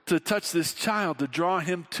 to touch this child, to draw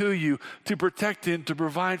him to you, to protect him, to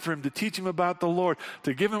provide for him, to teach him about the Lord,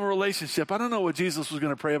 to give him a relationship. I don't know what Jesus was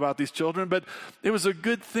going to pray about these children, but it was a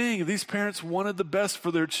good thing. These parents wanted the best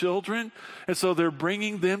for their children, and so they're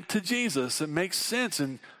bringing them to Jesus. It makes sense.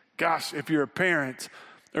 And gosh, if you're a parent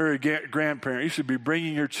or a grandparent, you should be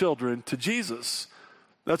bringing your children to Jesus.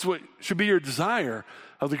 That's what should be your desire.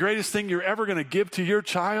 The greatest thing you're ever going to give to your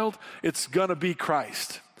child, it's going to be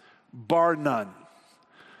Christ, bar none.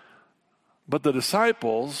 But the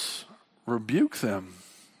disciples rebuke them.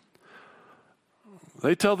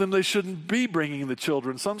 They tell them they shouldn't be bringing the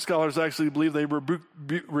children. Some scholars actually believe they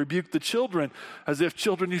rebuke the children as if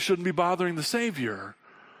children, you shouldn't be bothering the Savior.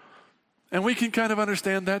 And we can kind of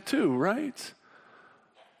understand that too, right?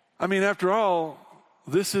 After all,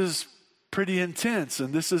 this is pretty intense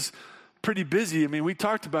and this is pretty busy. We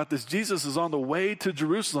talked about this. Jesus is on the way to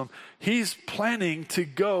Jerusalem. He's planning to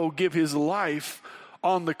go give his life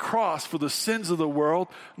on the cross for the sins of the world.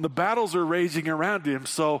 And the battles are raging around him.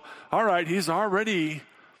 So, all right, he's already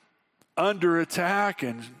under attack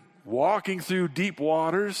and walking through deep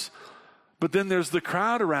waters. But then there's the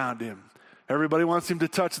crowd around him. Everybody wants him to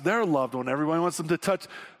touch their loved one. Everybody wants him to touch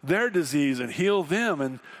their disease and heal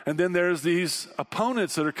them. And then there's these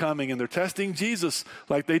opponents that are coming and they're testing Jesus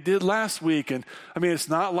like they did last week. And it's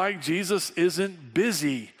not like Jesus isn't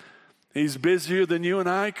busy. He's busier than you and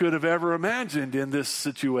I could have ever imagined in this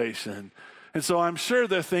situation. And so I'm sure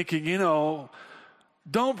they're thinking,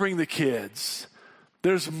 don't bring the kids.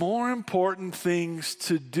 There's more important things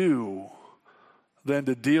to do than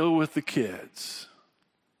to deal with the kids.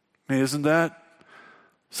 Isn't that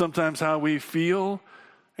sometimes how we feel?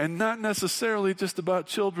 And not necessarily just about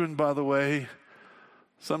children, by the way.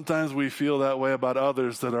 Sometimes we feel that way about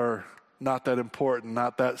others that are not that important,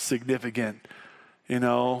 not that significant.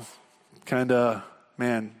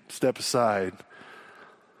 Step aside.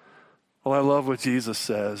 Well, I love what Jesus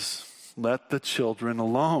says. Let the children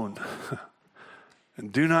alone.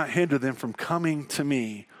 And do not hinder them from coming to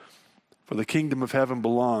me, for the kingdom of heaven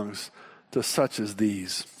belongs to such as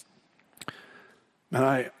these. And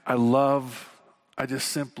I just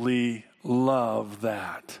simply love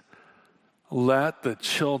that. Let the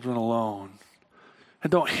children alone and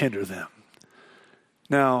don't hinder them.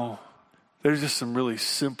 Now, there's just some really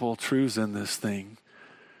simple truths in this thing,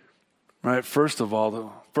 right? First of all, the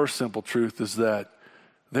first simple truth is that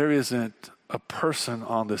there isn't a person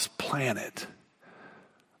on this planet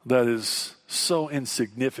that is so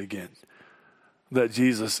insignificant that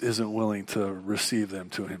Jesus isn't willing to receive them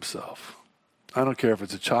to himself. I don't care if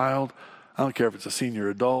it's a child. I don't care if it's a senior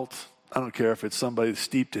adult. I don't care if it's somebody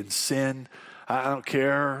steeped in sin. I don't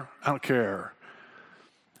care. I don't care.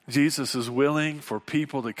 Jesus is willing for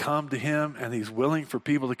people to come to him, and he's willing for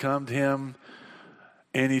people to come to him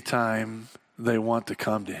anytime they want to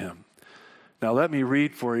come to him. Now let me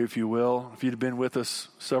read for you, if you will. If you'd been with us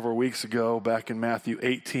several weeks ago, back in Matthew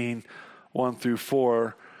 18, 1 through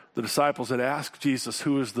 4, the disciples had asked Jesus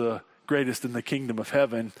who is the greatest in the kingdom of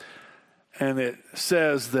heaven. And it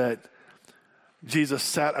says that Jesus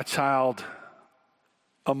sat a child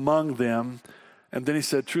among them. And then he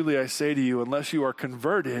said, truly I say to you, unless you are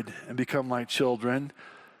converted and become like children,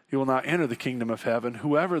 you will not enter the kingdom of heaven.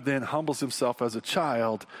 Whoever then humbles himself as a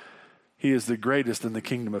child, he is the greatest in the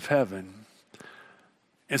kingdom of heaven.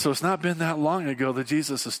 And so it's not been that long ago that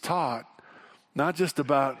Jesus has taught not just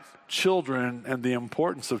about children and the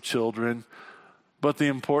importance of children, but the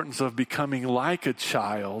importance of becoming like a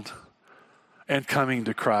child and coming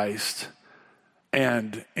to Christ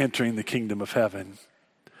and entering the kingdom of heaven.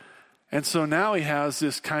 And so now he has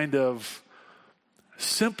this kind of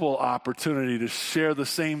simple opportunity to share the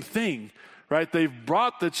same thing, right? They've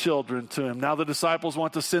brought the children to him. Now the disciples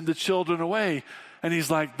want to send the children away. And he's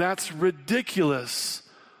like, that's ridiculous.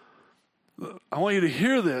 I want you to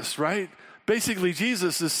hear this, right? Basically,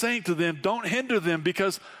 Jesus is saying to them, don't hinder them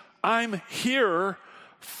because I'm here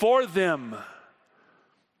for them.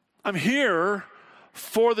 I'm here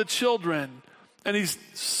for the children. And he's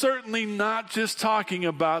certainly not just talking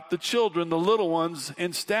about the children, the little ones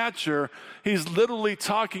in stature. He's literally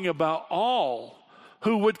talking about all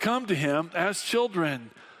who would come to him as children.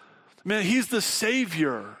 Man, he's the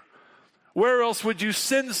Savior. Where else would you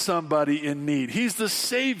send somebody in need? He's the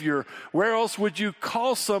Savior. Where else would you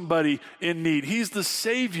call somebody in need? He's the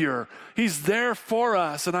Savior. He's there for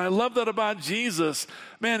us. And I love that about Jesus.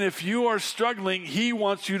 Man, if you are struggling, he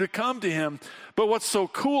wants you to come to him. But what's so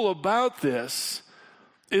cool about this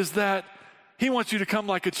is that he wants you to come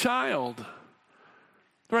like a child.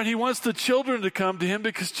 Right? He wants the children to come to him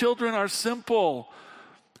because children are simple.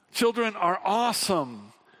 Children are awesome.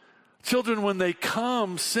 Children, when they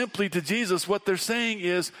come simply to Jesus, what they're saying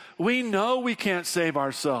is, we know we can't save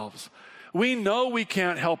ourselves. We know we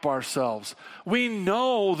can't help ourselves. We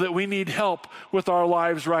know that we need help with our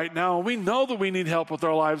lives right now. We know that we need help with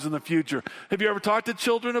our lives in the future. Have you ever talked to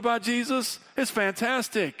children about Jesus? It's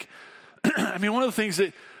fantastic. I mean, one of the things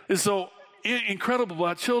that is so incredible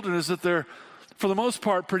about children is that they're, for the most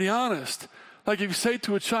part, pretty honest. Like if you say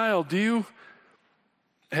to a child,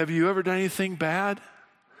 have you ever done anything bad?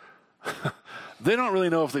 They don't really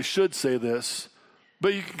know if they should say this,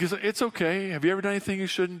 but because it's okay. Have you ever done anything you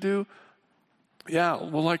shouldn't do? Yeah.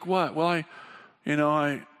 Well, like what? Well, I hit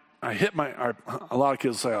a lot of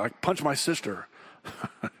kids say, I punched my sister.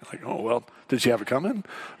 Like, oh, well, did she have it coming?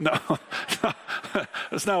 No,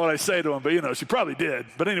 that's not what I say to them, but she probably did.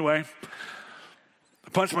 But anyway, I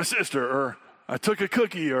punched my sister, or I took a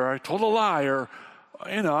cookie, or I told a lie, or,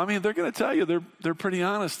 they're going to tell you they're pretty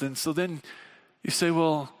honest. And so then you say,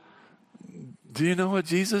 well, do you know what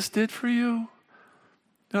Jesus did for you?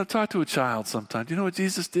 Talk to a child sometime. Do you know what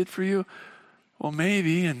Jesus did for you? Well,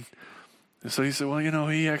 maybe. And so he said, well,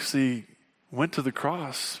 he actually went to the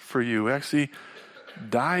cross for you, actually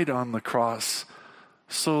died on the cross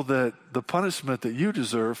so that the punishment that you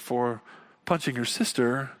deserve for punching your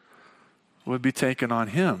sister would be taken on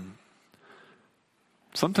him.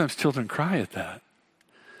 Sometimes children cry at that.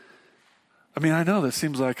 I mean, I know that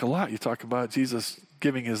seems like a lot. You talk about Jesus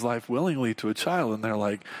giving his life willingly to a child, and they're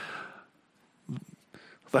like,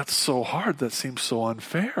 that's so hard. That seems so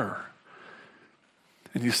unfair.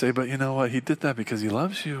 And you say, but you know what? He did that because he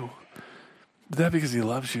loves you. He did that because he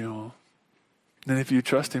loves you. And if you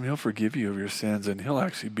trust him, he'll forgive you of your sins, and he'll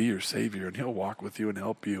actually be your Savior, and he'll walk with you and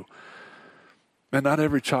help you. And not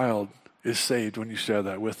every child is saved when you share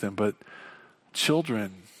that with them, but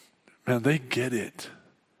children, man, they get it.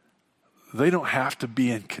 They don't have to be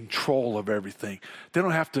in control of everything. They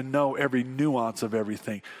don't have to know every nuance of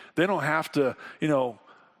everything. They don't have to,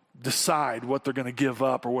 decide what they're going to give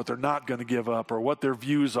up or what they're not going to give up or what their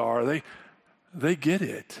views are. They get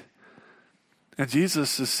it. And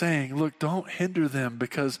Jesus is saying, look, don't hinder them,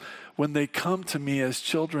 because when they come to me as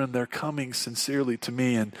children, they're coming sincerely to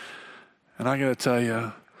me. And I got to tell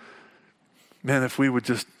you, man, if we would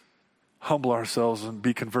just humble ourselves and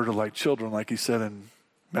be converted like children, like he said in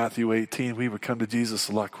Matthew 18, we would come to Jesus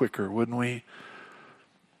a lot quicker, wouldn't we?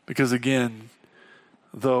 Because again,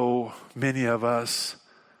 though many of us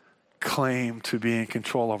claim to be in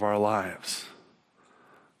control of our lives,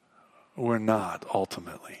 we're not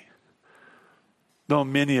ultimately. Though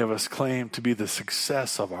many of us claim to be the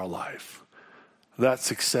success of our life, that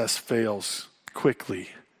success fails quickly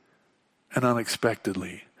and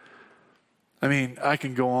unexpectedly. I mean, I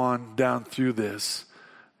can go on down through this.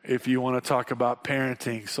 If you want to talk about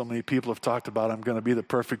parenting, so many people have talked about, I'm going to be the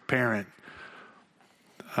perfect parent.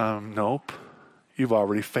 Nope. You've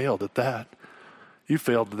already failed at that. You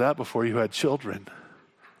failed at that before you had children,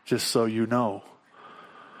 just so you know.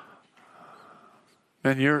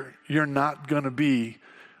 And you're not going to be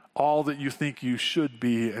all that you think you should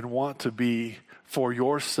be and want to be for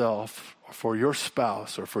yourself, or for your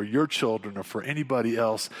spouse, or for your children, or for anybody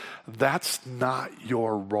else. That's not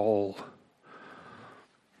your role.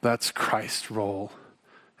 That's Christ's role.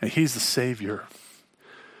 And He's the Savior.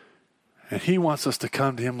 And He wants us to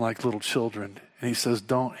come to Him like little children. And He says,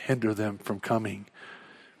 don't hinder them from coming.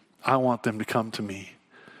 I want them to come to me.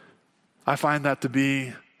 I find that to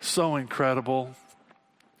be so incredible.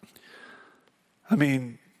 I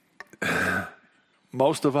mean,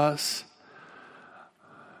 most of us,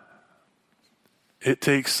 it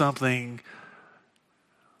takes something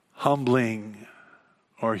humbling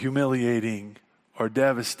or humiliating or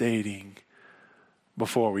devastating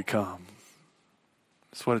before we come.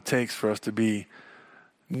 It's what it takes for us to be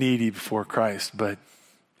needy before Christ, but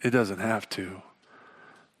it doesn't have to.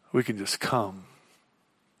 We can just come.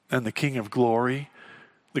 And the King of Glory,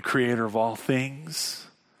 the Creator of all things,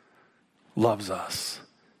 loves us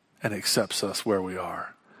and accepts us where we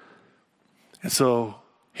are. And so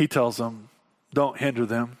He tells them, don't hinder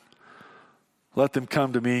them. Let them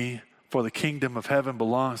come to me, for the kingdom of heaven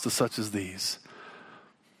belongs to such as these.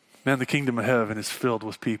 Man, the kingdom of heaven is filled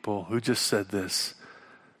with people who just said this: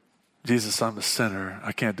 Jesus, I'm a sinner.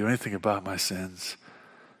 I can't do anything about my sins.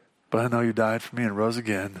 But I know you died for me and rose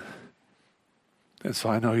again. And so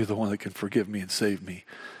I know you're the one that can forgive me and save me.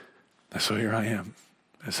 And so here I am,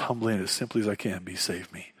 as humbly and as simply as I can be,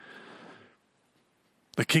 save me.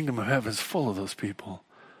 The kingdom of heaven is full of those people.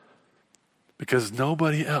 Because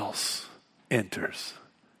nobody else enters.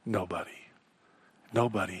 Nobody.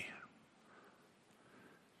 Nobody.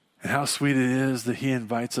 And how sweet it is that He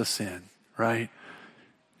invites us in, right?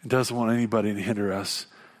 He doesn't want anybody to hinder us.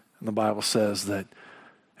 And the Bible says that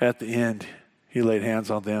at the end, He laid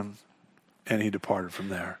hands on them and He departed from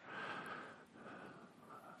there.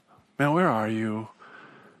 Man, where are you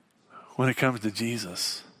when it comes to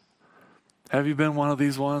Jesus? Have you been one of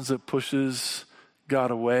these ones that pushes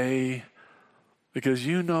God away? Because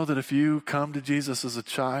you know that if you come to Jesus as a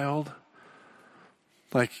child,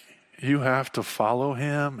 like, you have to follow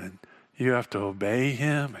Him and you have to obey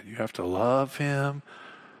Him and you have to love Him.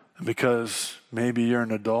 And because maybe you're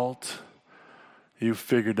an adult, you've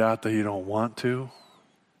figured out that you don't want to.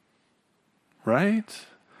 Right?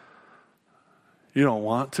 You don't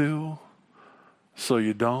want to, so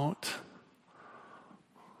you don't.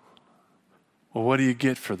 Well, what do you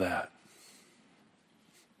get for that?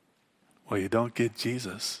 Well, you don't get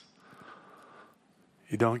Jesus.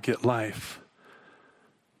 You don't get life.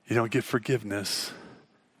 You don't get forgiveness.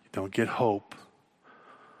 You don't get hope.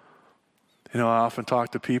 You know, I often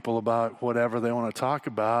talk to people about whatever they want to talk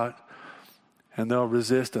about, and they'll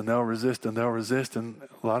resist, and they'll resist, and they'll resist. And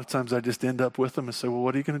a lot of times I just end up with them and say, well,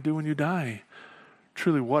 what are you going to do when you die?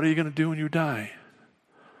 Truly, what are you going to do when you die?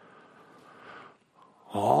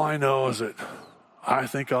 All I know is that I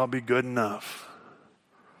think I'll be good enough.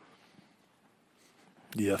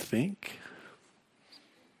 You think?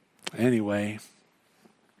 Anyway,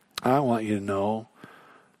 I want you to know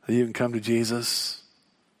that you can come to Jesus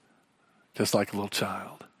just like a little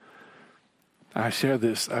child. I've shared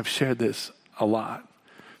this a lot,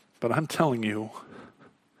 but I'm telling you,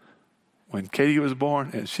 when Katie was born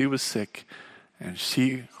and she was sick and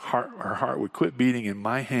her heart would quit beating in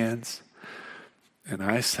my hands, and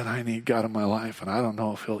I said, I need God in my life, and I don't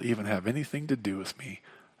know if He'll even have anything to do with me.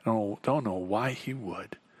 I don't know why He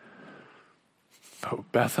would.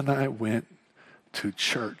 But Beth and I went to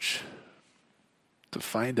church to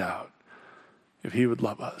find out if He would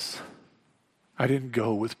love us. I didn't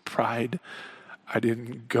go with pride. I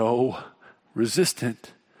didn't go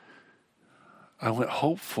resistant. I went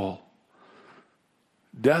hopeful,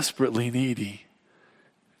 desperately needy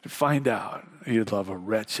to find out He'd love a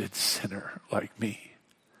wretched sinner like me.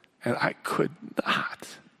 And I could not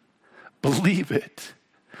believe it.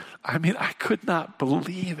 I mean, I could not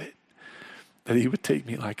believe it, that He would take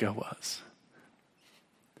me like I was.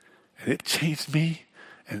 And it changed me,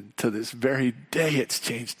 and to this very day it's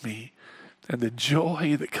changed me. And the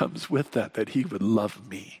joy that comes with that He would love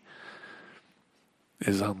me,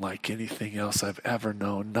 is unlike anything else I've ever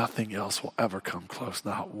known. Nothing else will ever come close,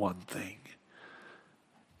 not one thing.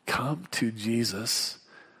 Come to Jesus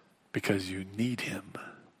because you need him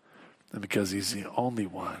and because he's the only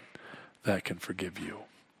one that can forgive you.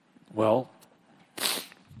 Well,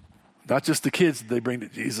 not just the kids that they bring to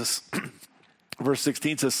Jesus. Verse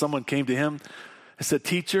 16 says, someone came to him and said,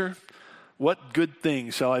 "Teacher, what good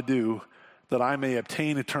thing shall I do that I may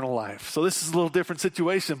obtain eternal life?" So this is a little different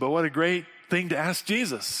situation, but what a great thing to ask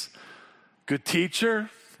Jesus. Good teacher,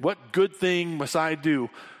 what good thing must I do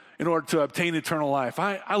in order to obtain eternal life?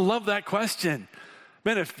 I love that question.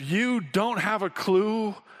 Man, if you don't have a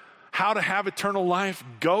clue how to have eternal life,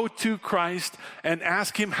 go to Christ and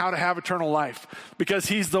ask him how to have eternal life, because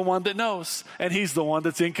he's the one that knows and he's the one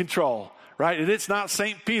that's in control, right? And it's not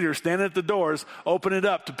St. Peter standing at the doors, open it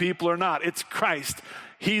up to people or not. It's Christ.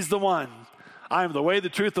 He's the one. I am the way, the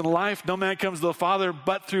truth, and the life. No man comes to the Father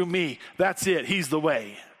but through me. That's it. He's the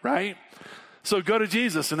way, right? So go to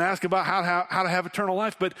Jesus and ask about how to have eternal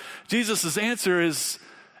life. But Jesus' answer is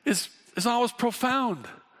always profound,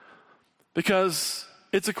 because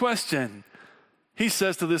it's a question. He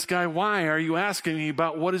says to this guy, "Why are you asking me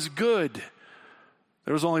about what is good?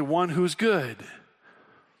 There is only one who's good.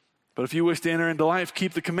 But if you wish to enter into life,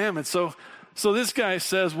 keep the commandments." So this guy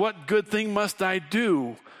says, "What good thing must I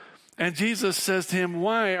do?" And Jesus says to him,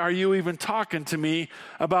 "Why are you even talking to me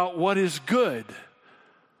about what is good?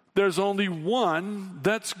 There's only one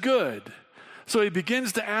that's good." So he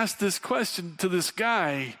begins to ask this question to this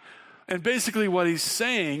guy. And basically what he's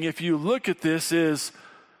saying, if you look at this, is,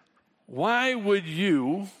 why would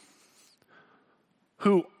you,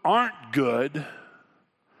 who aren't good,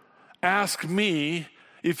 ask me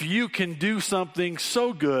if you can do something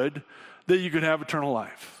so good that you could have eternal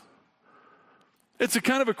life? It's a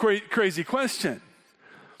kind of a crazy question.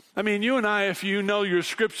 I mean, you and I, if you know your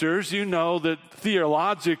scriptures, you know that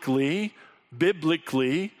theologically,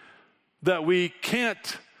 biblically, that we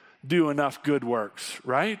can't do enough good works,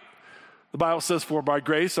 right? The Bible says, "For by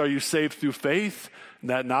grace are you saved through faith, and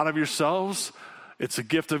that not of yourselves. It's a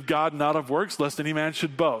gift of God, not of works, lest any man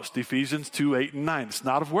should boast." Ephesians 2:8-9. It's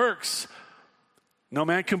not of works. No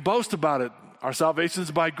man can boast about it. Our salvation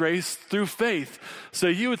is by grace through faith. So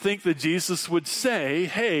you would think that Jesus would say,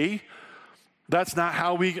 hey, that's not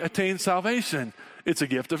how we attain salvation. It's a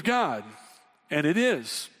gift of God. And it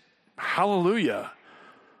is. Hallelujah.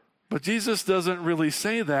 But Jesus doesn't really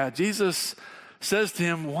say that. Jesus says to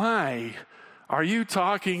him, "Why are you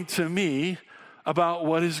talking to me about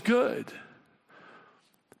what is good?"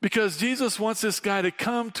 Because Jesus wants this guy to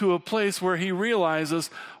come to a place where he realizes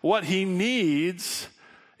what he needs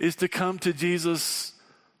is to come to Jesus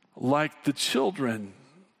like the children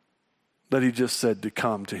that he just said to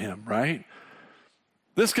come to him, right?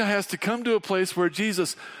 This guy has to come to a place where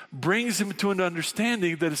Jesus brings him to an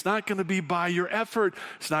understanding that it's not going to be by your effort.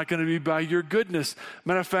 It's not going to be by your goodness.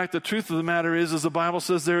 Matter of fact, the truth of the matter is, as the Bible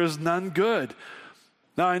says, there is none good.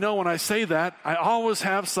 Now, I know when I say that, I always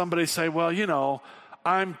have somebody say, "Well, you know,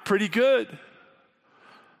 I'm pretty good."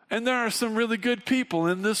 And there are some really good people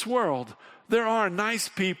in this world. There are nice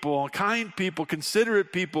people, kind people,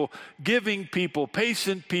 considerate people, giving people,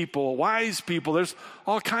 patient people, wise people. There's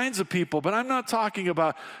all kinds of people, but I'm not talking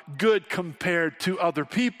about good compared to other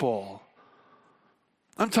people.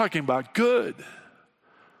 I'm talking about good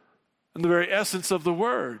in the very essence of the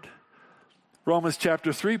word. Romans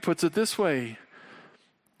chapter 3 puts it this way,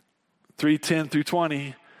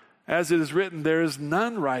 3:10-20. "As it is written, there is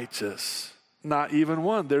none righteous, not even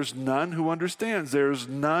one. There's none who understands. There's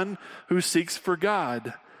none who seeks for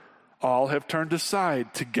God. All have turned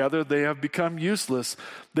aside. Together they have become useless.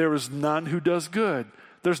 There is none who does good.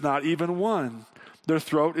 There's not even one. Their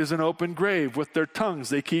throat is an open grave. With their tongues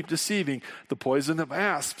they keep deceiving. The poison of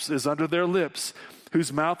asps is under their lips,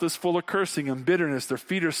 whose mouth is full of cursing and bitterness. Their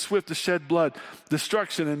feet are swift to shed blood.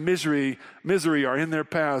 Destruction and misery are in their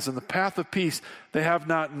paths, and the path of peace they have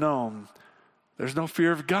not known. There's no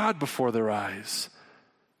fear of God before their eyes.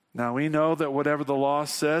 Now we know that whatever the law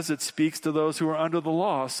says, it speaks to those who are under the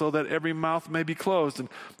law, so that every mouth may be closed and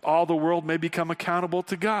all the world may become accountable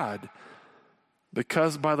to God.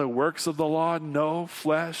 Because by the works of the law, no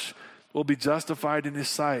flesh will be justified in his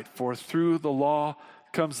sight, for through the law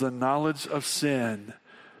comes the knowledge of sin."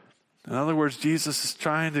 In other words, Jesus is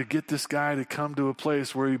trying to get this guy to come to a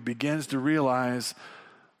place where he begins to realize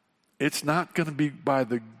it's not going to be by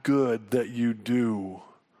the good that you do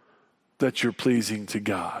that you're pleasing to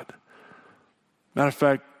God. Matter of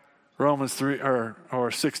fact, Romans 3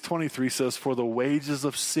 or 6:23 says, "For the wages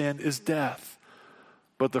of sin is death,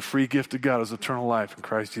 but the free gift of God is eternal life in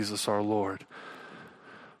Christ Jesus our Lord."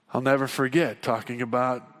 I'll never forget talking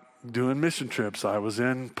about doing mission trips. I was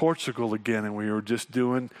in Portugal again, and we were just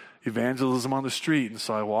doing evangelism on the street. And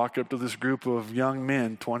so I walk up to this group of young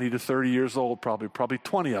men, 20 to 30 years old, probably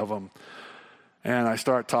 20 of them. And I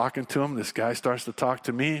start talking to them. This guy starts to talk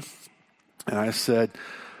to me. And I said,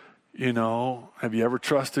 you know, have you ever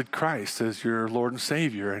trusted Christ as your Lord and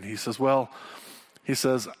Savior? And he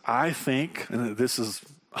says, I think, and this is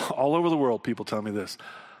all over the world, people tell me this,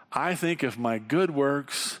 I think if my good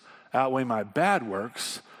works outweigh my bad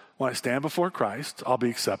works, when I stand before Christ, I'll be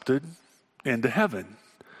accepted into heaven.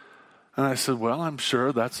 And I said, well, I'm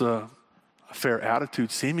sure that's a fair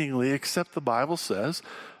attitude seemingly, except the Bible says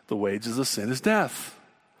the wages of sin is death.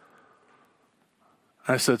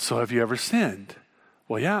 I said, so have you ever sinned?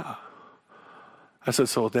 Well, yeah. I said,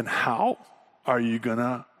 so then how are you going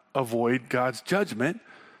to avoid God's judgment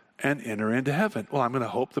and enter into heaven? Well, I'm going to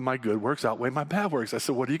hope that my good works outweigh my bad works. I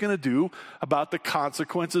said, what are you going to do about the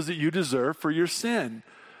consequences that you deserve for your sin?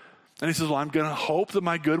 And he says, well, I'm going to hope that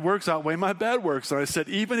my good works outweigh my bad works. And I said,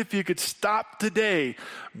 even if you could stop today,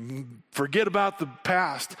 forget about the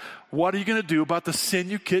past, what are you going to do about the sin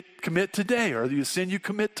you commit today or the sin you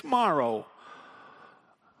commit tomorrow?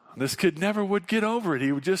 And this kid never would get over it.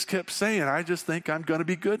 He just kept saying, I just think I'm going to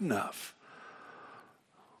be good enough.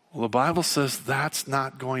 Well, the Bible says that's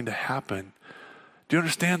not going to happen. Do you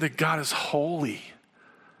understand that God is holy?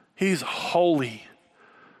 He's holy.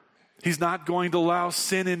 He's not going to allow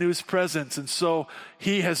sin into his presence. And so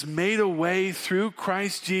he has made a way through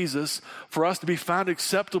Christ Jesus for us to be found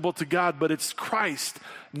acceptable to God. But it's Christ,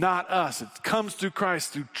 not us. It comes through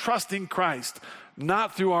Christ, through trusting Christ,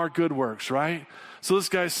 not through our good works, right? So this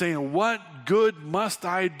guy's saying, what good must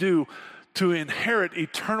I do to inherit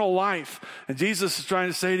eternal life? And Jesus is trying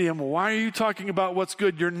to say to him, why are you talking about what's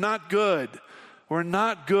good? You're not good. We're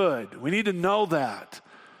not good. We need to know that.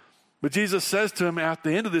 But Jesus says to him at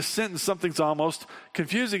the end of this sentence, something's almost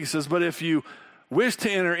confusing. He says, but if you wish to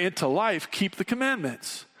enter into life, keep the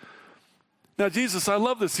commandments. Now, Jesus, I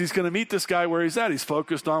love this. He's going to meet this guy where he's at. He's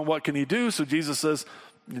focused on what can he do. So Jesus says,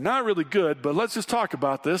 you're not really good, but let's just talk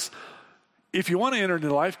about this. If you want to enter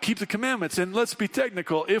into life, keep the commandments. And let's be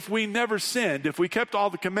technical. If we never sinned, if we kept all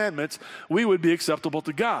the commandments, we would be acceptable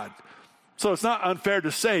to God. So it's not unfair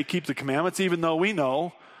to say keep the commandments, even though we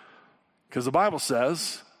know, because the Bible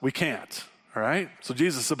says we can't. All right? So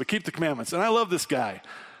Jesus said, but keep the commandments. And I love this guy.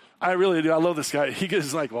 I really do. I love this guy. He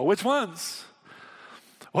gets like, well, which ones?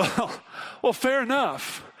 Well, fair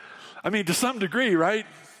enough. I mean, to some degree, right?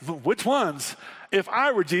 Which ones? If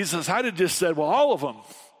I were Jesus, I'd have just said, well, all of them.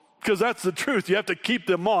 Because that's the truth. You have to keep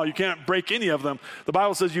them all. You can't break any of them. The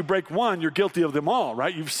Bible says you break one, you're guilty of them all,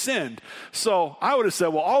 right? You've sinned. So I would have said,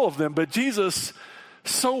 well, all of them. But Jesus,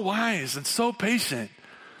 so wise and so patient.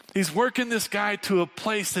 He's working this guy to a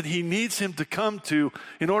place that he needs him to come to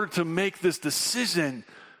in order to make this decision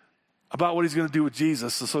about what he's going to do with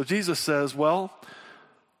Jesus. So Jesus says, well,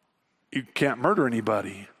 you can't murder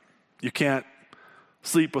anybody. You can't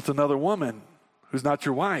sleep with another woman who's not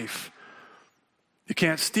your wife. You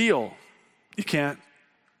can't steal. You can't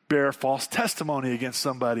bear false testimony against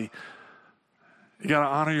somebody. You got to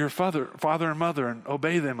honor your father and mother and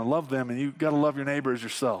obey them and love them, and you got to love your neighbor as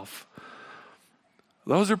yourself.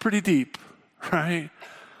 Those are pretty deep, right?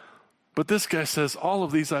 But this guy says, all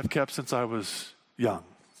of these I've kept since I was young.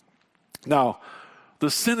 Now, the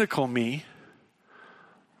cynical me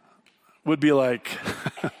would be like,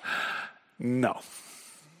 no,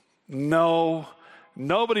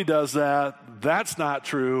 nobody does that. That's not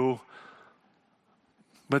true.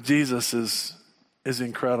 But Jesus is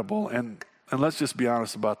incredible. And let's just be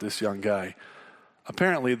honest about this young guy.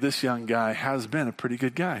 Apparently, this young guy has been a pretty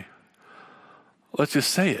good guy. Let's just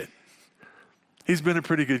say it. He's been a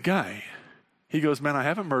pretty good guy. He goes, man, I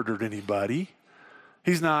haven't murdered anybody.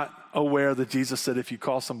 He's not aware that Jesus said if you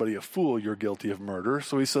call somebody a fool, you're guilty of murder.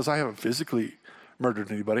 So he says, I haven't physically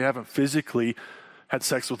murdered anybody. I haven't physically had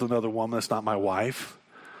sex with another woman that's not my wife.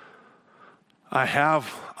 I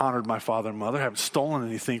have honored my father and mother. I haven't stolen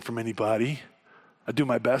anything from anybody. I do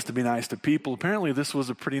my best to be nice to people. Apparently, this was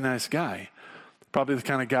a pretty nice guy. Probably the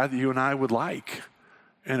kind of guy that you and I would like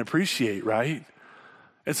and appreciate, right?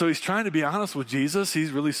 And so he's trying to be honest with Jesus.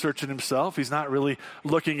 He's really searching himself. He's not really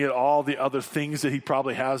looking at all the other things that he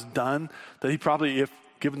probably has done, that he probably, if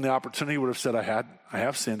given the opportunity, would have said, I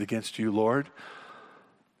have sinned against you, Lord.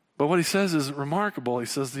 But what he says is remarkable. He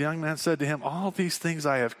says, the young man said to him, all these things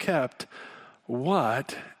I have kept,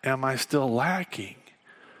 what am I still lacking?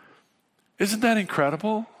 Isn't that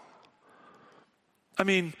incredible? I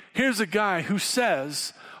mean, here's a guy who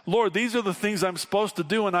says, Lord, these are the things I'm supposed to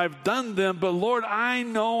do, and I've done them, but Lord, I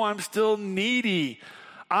know I'm still needy.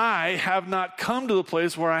 I have not come to the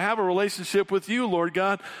place where I have a relationship with you, Lord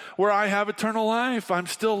God, where I have eternal life. I'm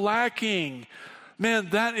still lacking. Man,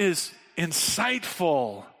 that is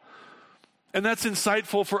insightful. And that's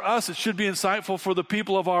insightful for us. It should be insightful for the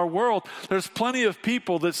people of our world. There's plenty of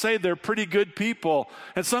people that say they're pretty good people.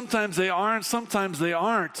 And sometimes they aren't, sometimes they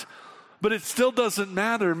aren't. But it still doesn't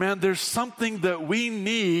matter, man. There's something that we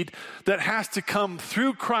need that has to come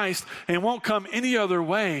through Christ and won't come any other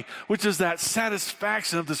way, which is that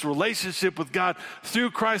satisfaction of this relationship with God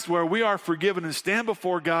through Christ, where we are forgiven and stand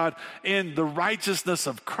before God in the righteousness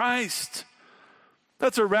of Christ.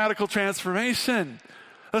 That's a radical transformation.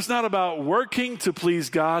 That's not about working to please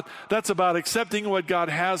God. That's about accepting what God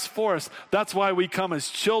has for us. That's why we come as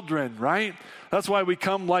children, right? That's why we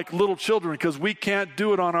come like little children, because we can't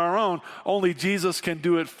do it on our own. Only Jesus can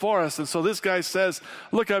do it for us. And so this guy says,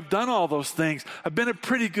 look, I've done all those things. I've been a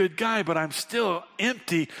pretty good guy, but I'm still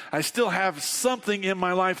empty. I still have something in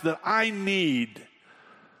my life that I need.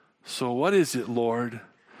 So what is it, Lord?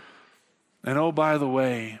 And oh, by the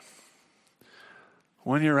way,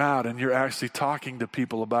 when you're out and you're actually talking to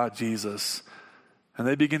people about Jesus and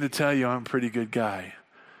they begin to tell you, I'm a pretty good guy,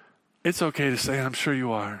 it's okay to say, I'm sure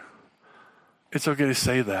you are. It's okay to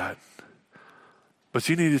say that. But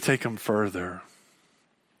you need to take them further.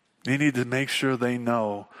 You need to make sure they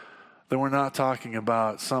know that we're not talking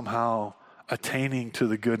about somehow attaining to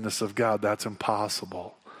the goodness of God. That's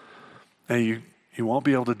impossible. And you won't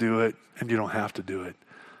be able to do it, and you don't have to do it,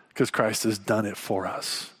 because Christ has done it for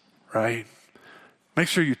us, right? Make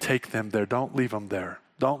sure you take them there. Don't leave them there.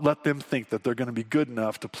 Don't let them think that they're going to be good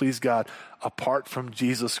enough to please God apart from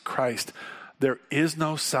Jesus Christ. There is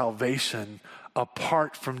no salvation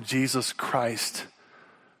apart from Jesus Christ.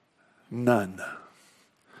 None.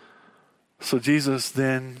 So Jesus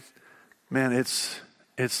then, man, it's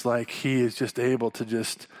like he is just able to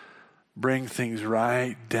just bring things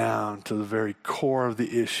right down to the very core of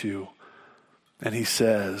the issue. And he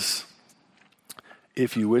says,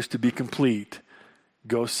 if you wish to be complete,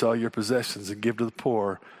 go sell your possessions and give to the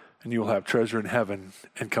poor, and you will have treasure in heaven,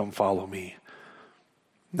 and come follow me.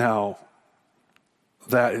 Now,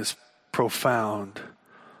 that is profound,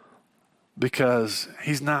 because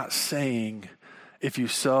he's not saying if you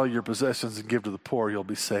sell your possessions and give to the poor, you'll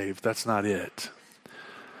be saved. That's not it.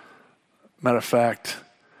 Matter of fact,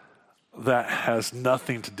 that has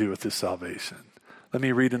nothing to do with this salvation. Let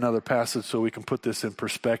me read another passage so we can put this in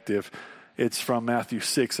perspective. It's from Matthew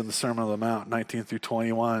 6 in the Sermon on the Mount, 19 through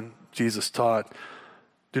 21. Jesus taught,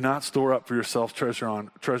 do not store up for yourselves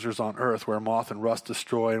treasures on earth where moth and rust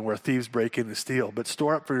destroy and where thieves break in and steal. But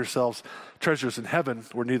store up for yourselves treasures in heaven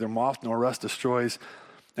where neither moth nor rust destroys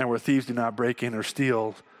and where thieves do not break in or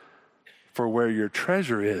steal. For where your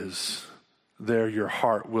treasure is, there your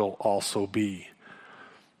heart will also be.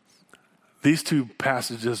 These two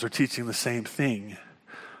passages are teaching the same thing.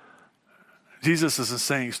 Jesus isn't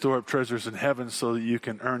saying store up treasures in heaven so that you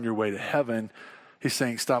can earn your way to heaven. He's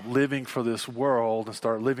saying stop living for this world and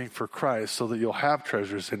start living for Christ so that you'll have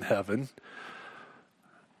treasures in heaven.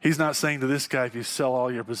 He's not saying to this guy, if you sell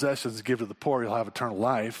all your possessions and give to the poor, you'll have eternal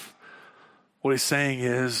life. What he's saying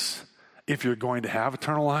is, if you're going to have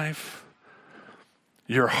eternal life,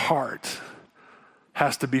 your heart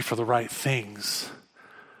has to be for the right things.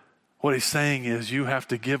 What he's saying is you have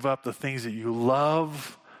to give up the things that you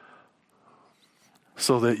love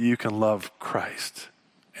so that you can love Christ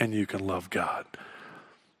and you can love God.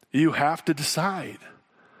 You have to decide.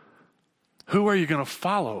 Who are you going to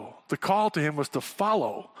follow? The call to him was to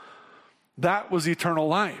follow. That was eternal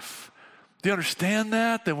life. Do you understand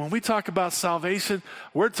that? That when we talk about salvation,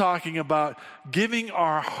 we're talking about giving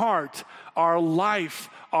our heart, our life,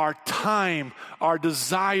 our time, our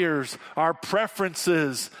desires, our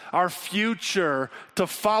preferences, our future to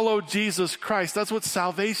follow Jesus Christ. That's what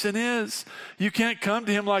salvation is. You can't come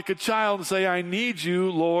to him like a child and say, I need you,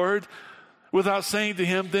 Lord, without saying to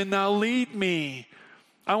him, then now lead me.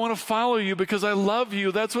 I want to follow you because I love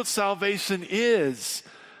you. That's what salvation is.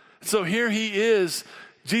 So here he is.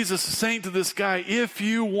 Jesus is saying to this guy, if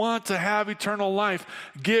you want to have eternal life,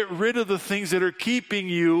 get rid of the things that are keeping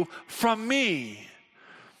you from me.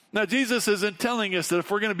 Now, Jesus isn't telling us that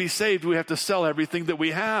if we're going to be saved, we have to sell everything that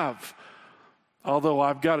we have. Although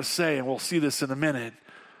I've got to say, and we'll see this in a minute,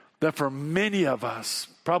 that for many of us,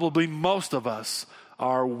 probably most of us,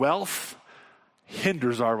 our wealth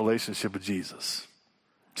hinders our relationship with Jesus.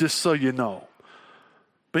 Just so you know.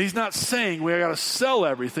 But he's not saying we got to sell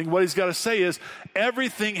everything. What he's got to say is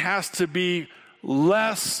everything has to be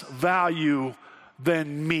less value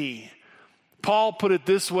than me. Paul put it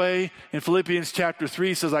this way in Philippians chapter 3.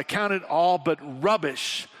 He says, I count it all but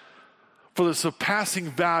rubbish for the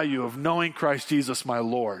surpassing value of knowing Christ Jesus, my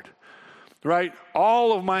Lord. Right?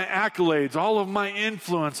 All of my accolades, all of my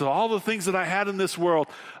influence, all the things that I had in this world,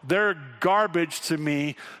 they're garbage to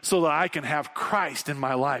me so that I can have Christ in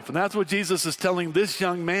my life. And that's what Jesus is telling this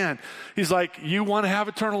young man. He's like, you want to have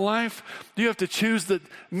eternal life? You have to choose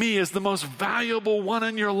me as the most valuable one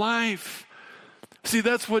in your life. See,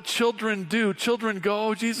 that's what children do. Children go,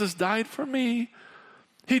 oh, Jesus died for me.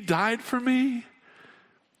 He died for me.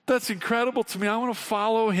 That's incredible to me. I want to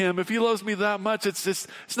follow him. If he loves me that much, it's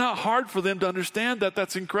not hard for them to understand that.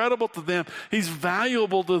 That's incredible to them. He's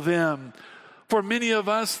valuable to them. For many of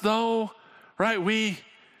us, though, right, we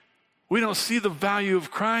don't see the value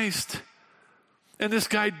of Christ. And this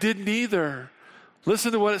guy didn't either.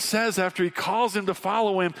 Listen to what it says after he calls him to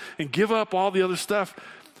follow him and give up all the other stuff.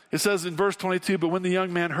 It says in verse 22, but when the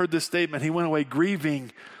young man heard this statement, he went away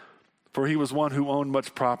grieving, for he was one who owned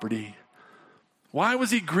much property. Why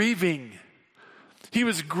was he grieving? He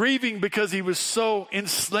was grieving because he was so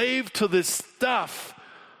enslaved to this stuff,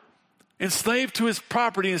 enslaved to his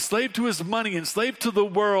property, enslaved to his money, enslaved to the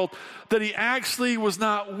world, that he actually was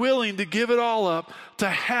not willing to give it all up to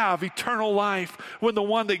have eternal life when the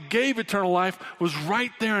one that gave eternal life was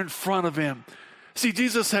right there in front of him. See,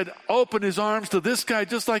 Jesus had opened his arms to this guy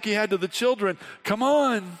just like he had to the children. Come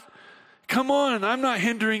on, I'm not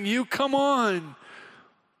hindering you, come on.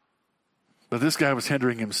 But this guy was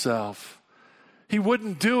hindering himself. He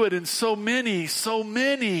wouldn't do it, and so many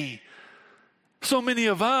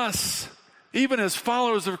of us, even as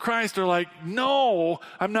followers of Christ, are like, no,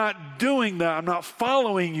 I'm not doing that. I'm not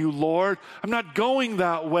following you, Lord. I'm not going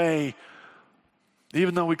that way,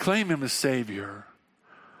 even though we claim him as Savior.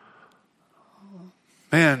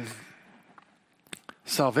 Man,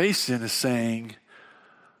 salvation is saying,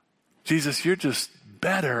 Jesus, you're just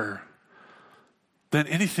better than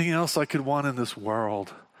anything else I could want in this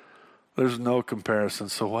world. There's no comparison.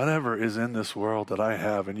 So whatever is in this world that I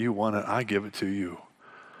have and you want it, I give it to you.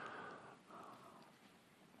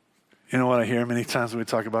 You know what I hear many times when we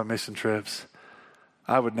talk about mission trips?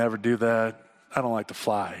 I would never do that. I don't like to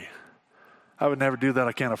fly. I would never do that.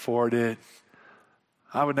 I can't afford it.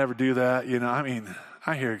 I would never do that.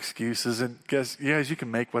 I hear excuses, and guess, yes, you can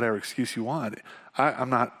make whatever excuse you want. I'm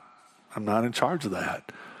not in charge of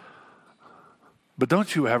that. But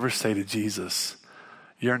don't you ever say to Jesus,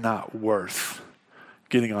 you're not worth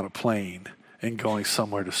getting on a plane and going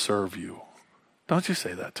somewhere to serve you. Don't you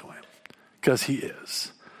say that to him, because he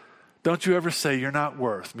is. Don't you ever say you're not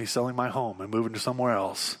worth me selling my home and moving to somewhere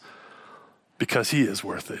else, because he is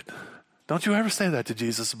worth it. Don't you ever say that to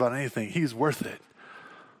Jesus about anything. He's worth it.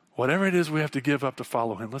 Whatever it is we have to give up to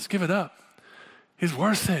follow him, let's give it up. He's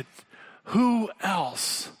worth it. Who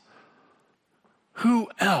else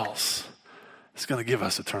is going to give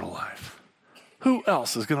us eternal life? Who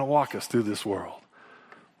else is going to walk us through this world?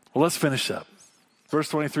 Well, let's finish up. Verse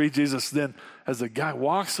 23, Jesus then, as the guy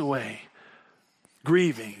walks away,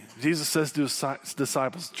 grieving, Jesus says to his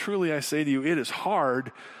disciples, truly I say to you, it is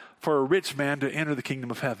hard for a rich man to enter the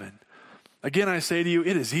kingdom of heaven. Again, I say to you,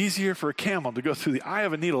 it is easier for a camel to go through the eye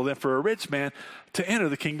of a needle than for a rich man to enter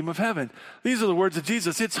the kingdom of heaven. These are the words of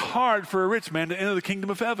Jesus. It's hard for a rich man to enter the kingdom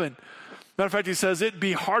of heaven. Matter of fact, he says it'd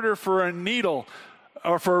be harder for a needle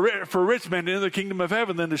or for a rich man to enter the kingdom of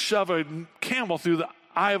heaven than to shove a camel through the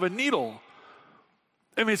eye of a needle.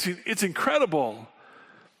 I mean, it's incredible.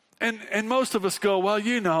 And most of us go,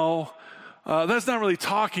 well, that's not really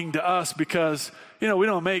talking to us because, we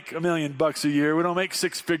don't make $1 million a year. We don't make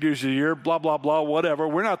 6 figures a year, blah, blah, blah, whatever.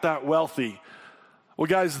 We're not that wealthy. Well,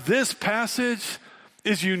 guys, this passage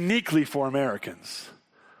is uniquely for Americans.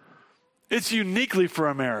 It's uniquely for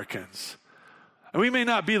Americans. And we may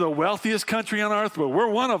not be the wealthiest country on earth, but we're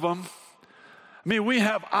one of them. I mean, we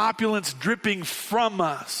have opulence dripping from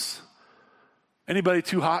us. Anybody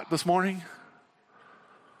too hot this morning?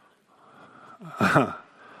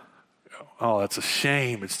 Oh, that's a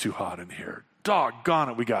shame it's too hot in here. Doggone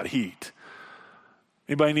it, we got heat.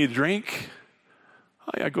 Anybody need a drink?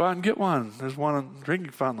 Oh, yeah, go out and get one. There's one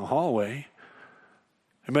drinking fountain in the hallway.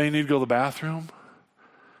 Anybody need to go to the bathroom?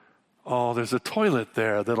 Oh, there's a toilet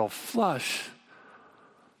there that'll flush.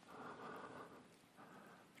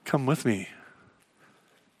 Come with me.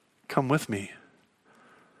 Come with me.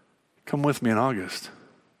 Come with me in August.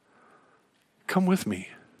 Come with me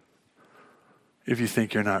if you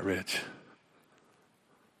think you're not rich.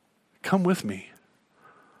 Come with me.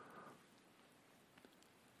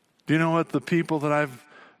 Do you know what the people that I've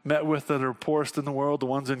met with that are poorest in the world, the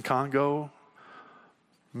ones in Congo,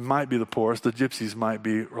 might be the poorest. The gypsies might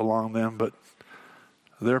be along them, but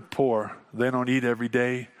they're poor. They don't eat every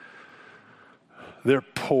day. They're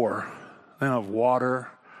poor. They don't have water,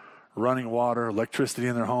 running water, electricity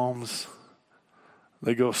in their homes.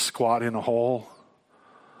 They go squat in a hole.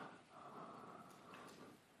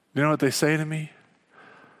 You know what they say to me?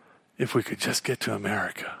 If we could just get to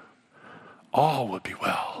America, all would be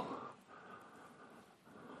well.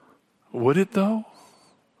 Would it though?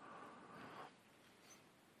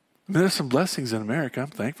 I mean, there's some blessings in America. I'm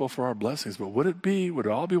thankful for our blessings, but would it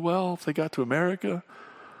all be well if they got to America?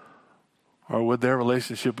 Or would their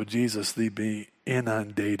relationship with Jesus be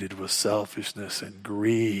inundated with selfishness and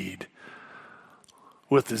greed,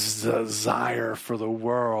 with this desire for the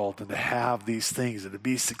world and to have these things and to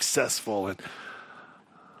be successful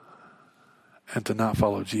and to not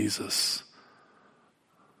follow Jesus?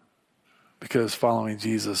 Because following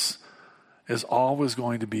Jesus is always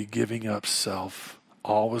going to be giving up self,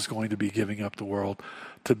 always going to be giving up the world.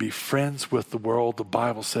 To be friends with the world, the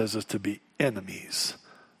Bible says, is to be enemies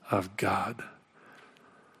of God.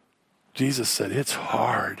 Jesus said it's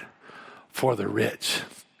hard for the rich.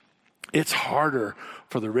 It's harder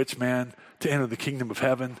for the rich man to enter the kingdom of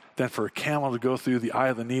heaven than for a camel to go through the eye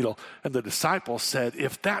of the needle. And the disciples said,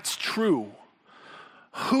 if that's true,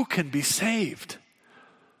 who can be saved?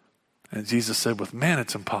 And Jesus said, with man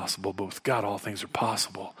it's impossible, but with God all things are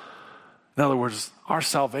possible. In other words, our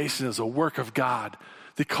salvation is a work of God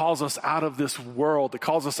that calls us out of this world, that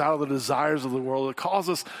calls us out of the desires of the world, that calls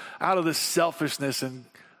us out of this selfishness and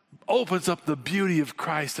opens up the beauty of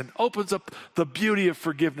Christ and opens up the beauty of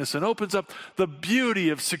forgiveness and opens up the beauty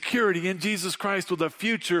of security in Jesus Christ with a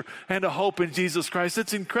future and a hope in Jesus Christ.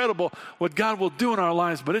 It's incredible what God will do in our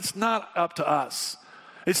lives, but it's not up to us.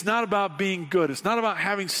 It's not about being good. It's not about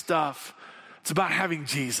having stuff. It's about having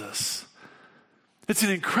Jesus. It's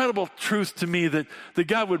an incredible truth to me that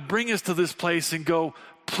God would bring us to this place and go,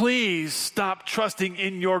 please stop trusting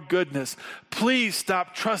in your goodness. Please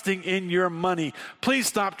stop trusting in your money. Please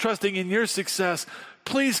stop trusting in your success.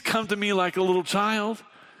 Please come to me like a little child.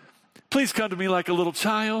 Please come to me like a little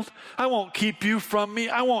child. I won't keep you from me.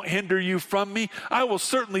 I won't hinder you from me. I will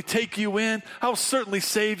certainly take you in. I will certainly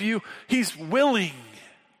save you. He's willing.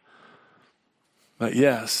 But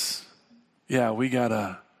yes, we got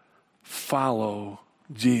to follow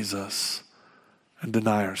Jesus and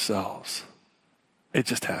deny ourselves. It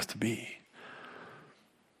just has to be.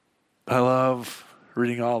 I love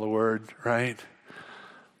reading all the word, right?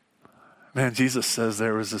 Man, Jesus says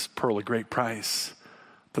there was this pearl of great price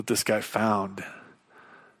that this guy found.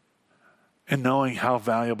 And knowing how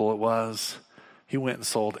valuable it was, he went and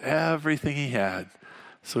sold everything he had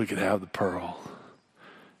so he could have the pearl.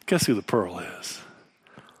 Guess who the pearl is?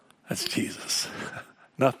 That's Jesus.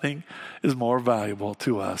 Nothing is more valuable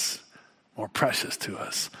to us, more precious to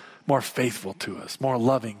us, more faithful to us, more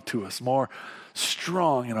loving to us, more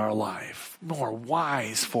strong in our life, more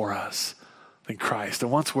wise for us than Christ.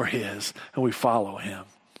 And once we're his and we follow him,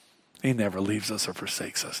 he never leaves us or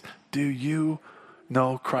forsakes us. Do you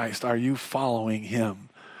know Christ? Are you following him?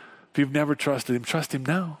 If you've never trusted him, trust him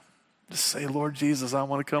now. Just say, Lord Jesus, I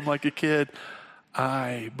want to come like a kid.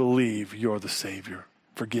 I believe you're the Savior.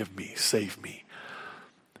 Forgive me, save me.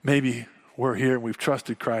 Maybe we're here and we've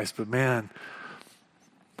trusted Christ, but man,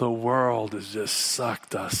 the world has just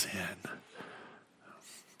sucked us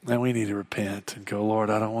in. And we need to repent and go, Lord,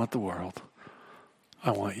 I don't want the world.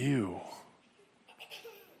 I want you.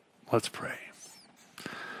 Let's pray.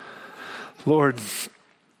 Lord,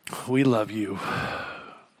 we love you.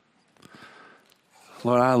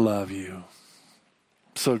 Lord, I love you.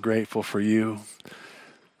 I'm so grateful for you.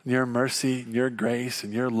 Your mercy, your grace,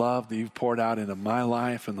 and your love that you've poured out into my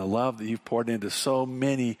life and the love that you've poured into so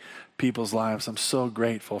many people's lives. I'm so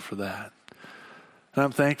grateful for that. And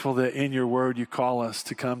I'm thankful that in your word you call us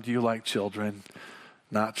to come to you like children,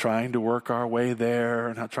 not trying to work our way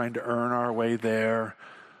there, not trying to earn our way there,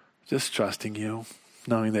 just trusting you,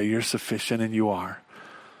 knowing that you're sufficient and you are.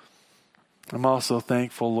 I'm also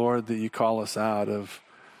thankful, Lord, that you call us out of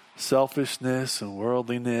selfishness and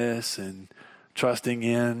worldliness and trusting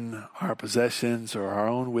in our possessions or our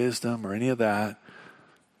own wisdom or any of that.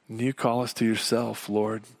 And you call us to yourself,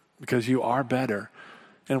 Lord, because you are better.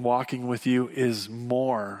 And walking with you is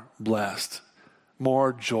more blessed,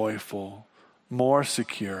 more joyful, more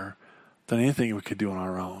secure than anything we could do on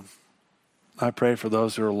our own. I pray for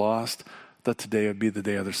those who are lost that today would be the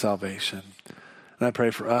day of their salvation. And I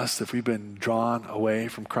pray for us, if we've been drawn away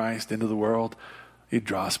from Christ into the world, you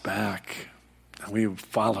draw us back. And we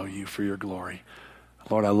follow you for your glory.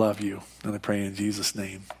 Lord, I love you. And I pray in Jesus'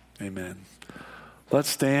 name. Amen. Let's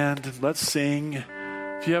stand. Let's sing.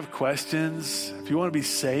 If you have questions, if you want to be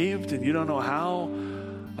saved and you don't know how,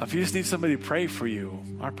 if you just need somebody to pray for you,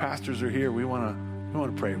 our pastors are here. We want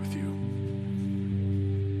to pray with you.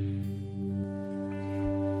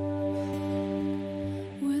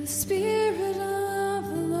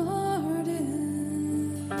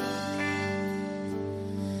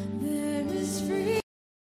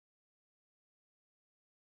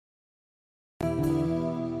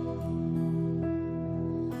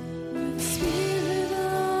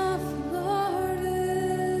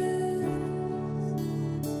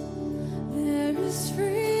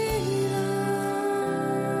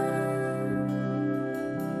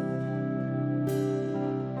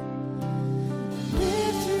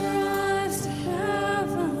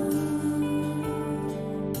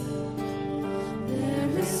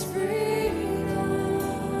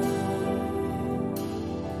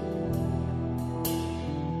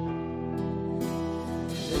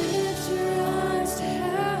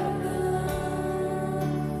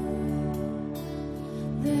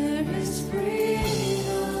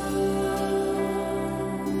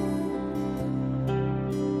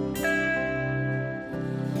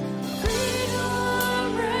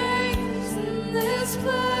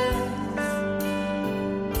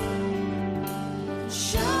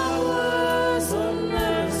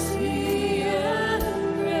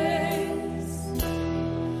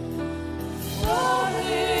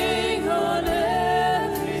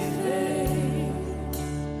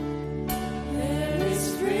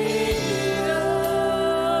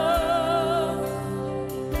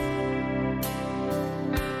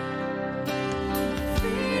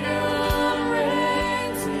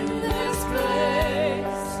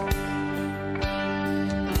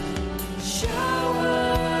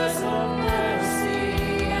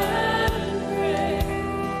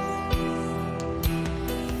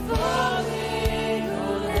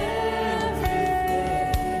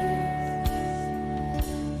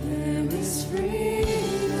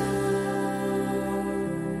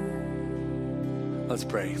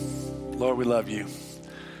 Let's pray. Lord, we love you.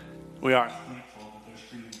 We are thankful that there's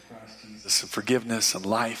freedom in Christ Jesus and forgiveness and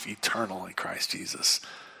life eternal in Christ Jesus.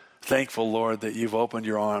 Thankful, Lord, that you've opened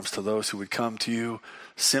your arms to those who would come to you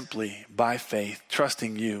simply by faith,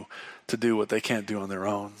 trusting you to do what they can't do on their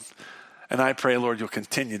own. And I pray, Lord, you'll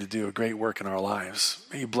continue to do a great work in our lives.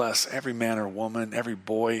 May you bless every man or woman, every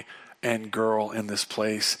boy and girl in this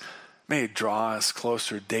place. May it draw us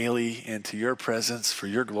closer daily into your presence for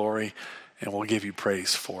your glory, and we'll give you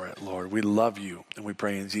praise for it, Lord. We love you, and we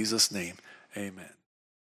pray in Jesus' name, amen.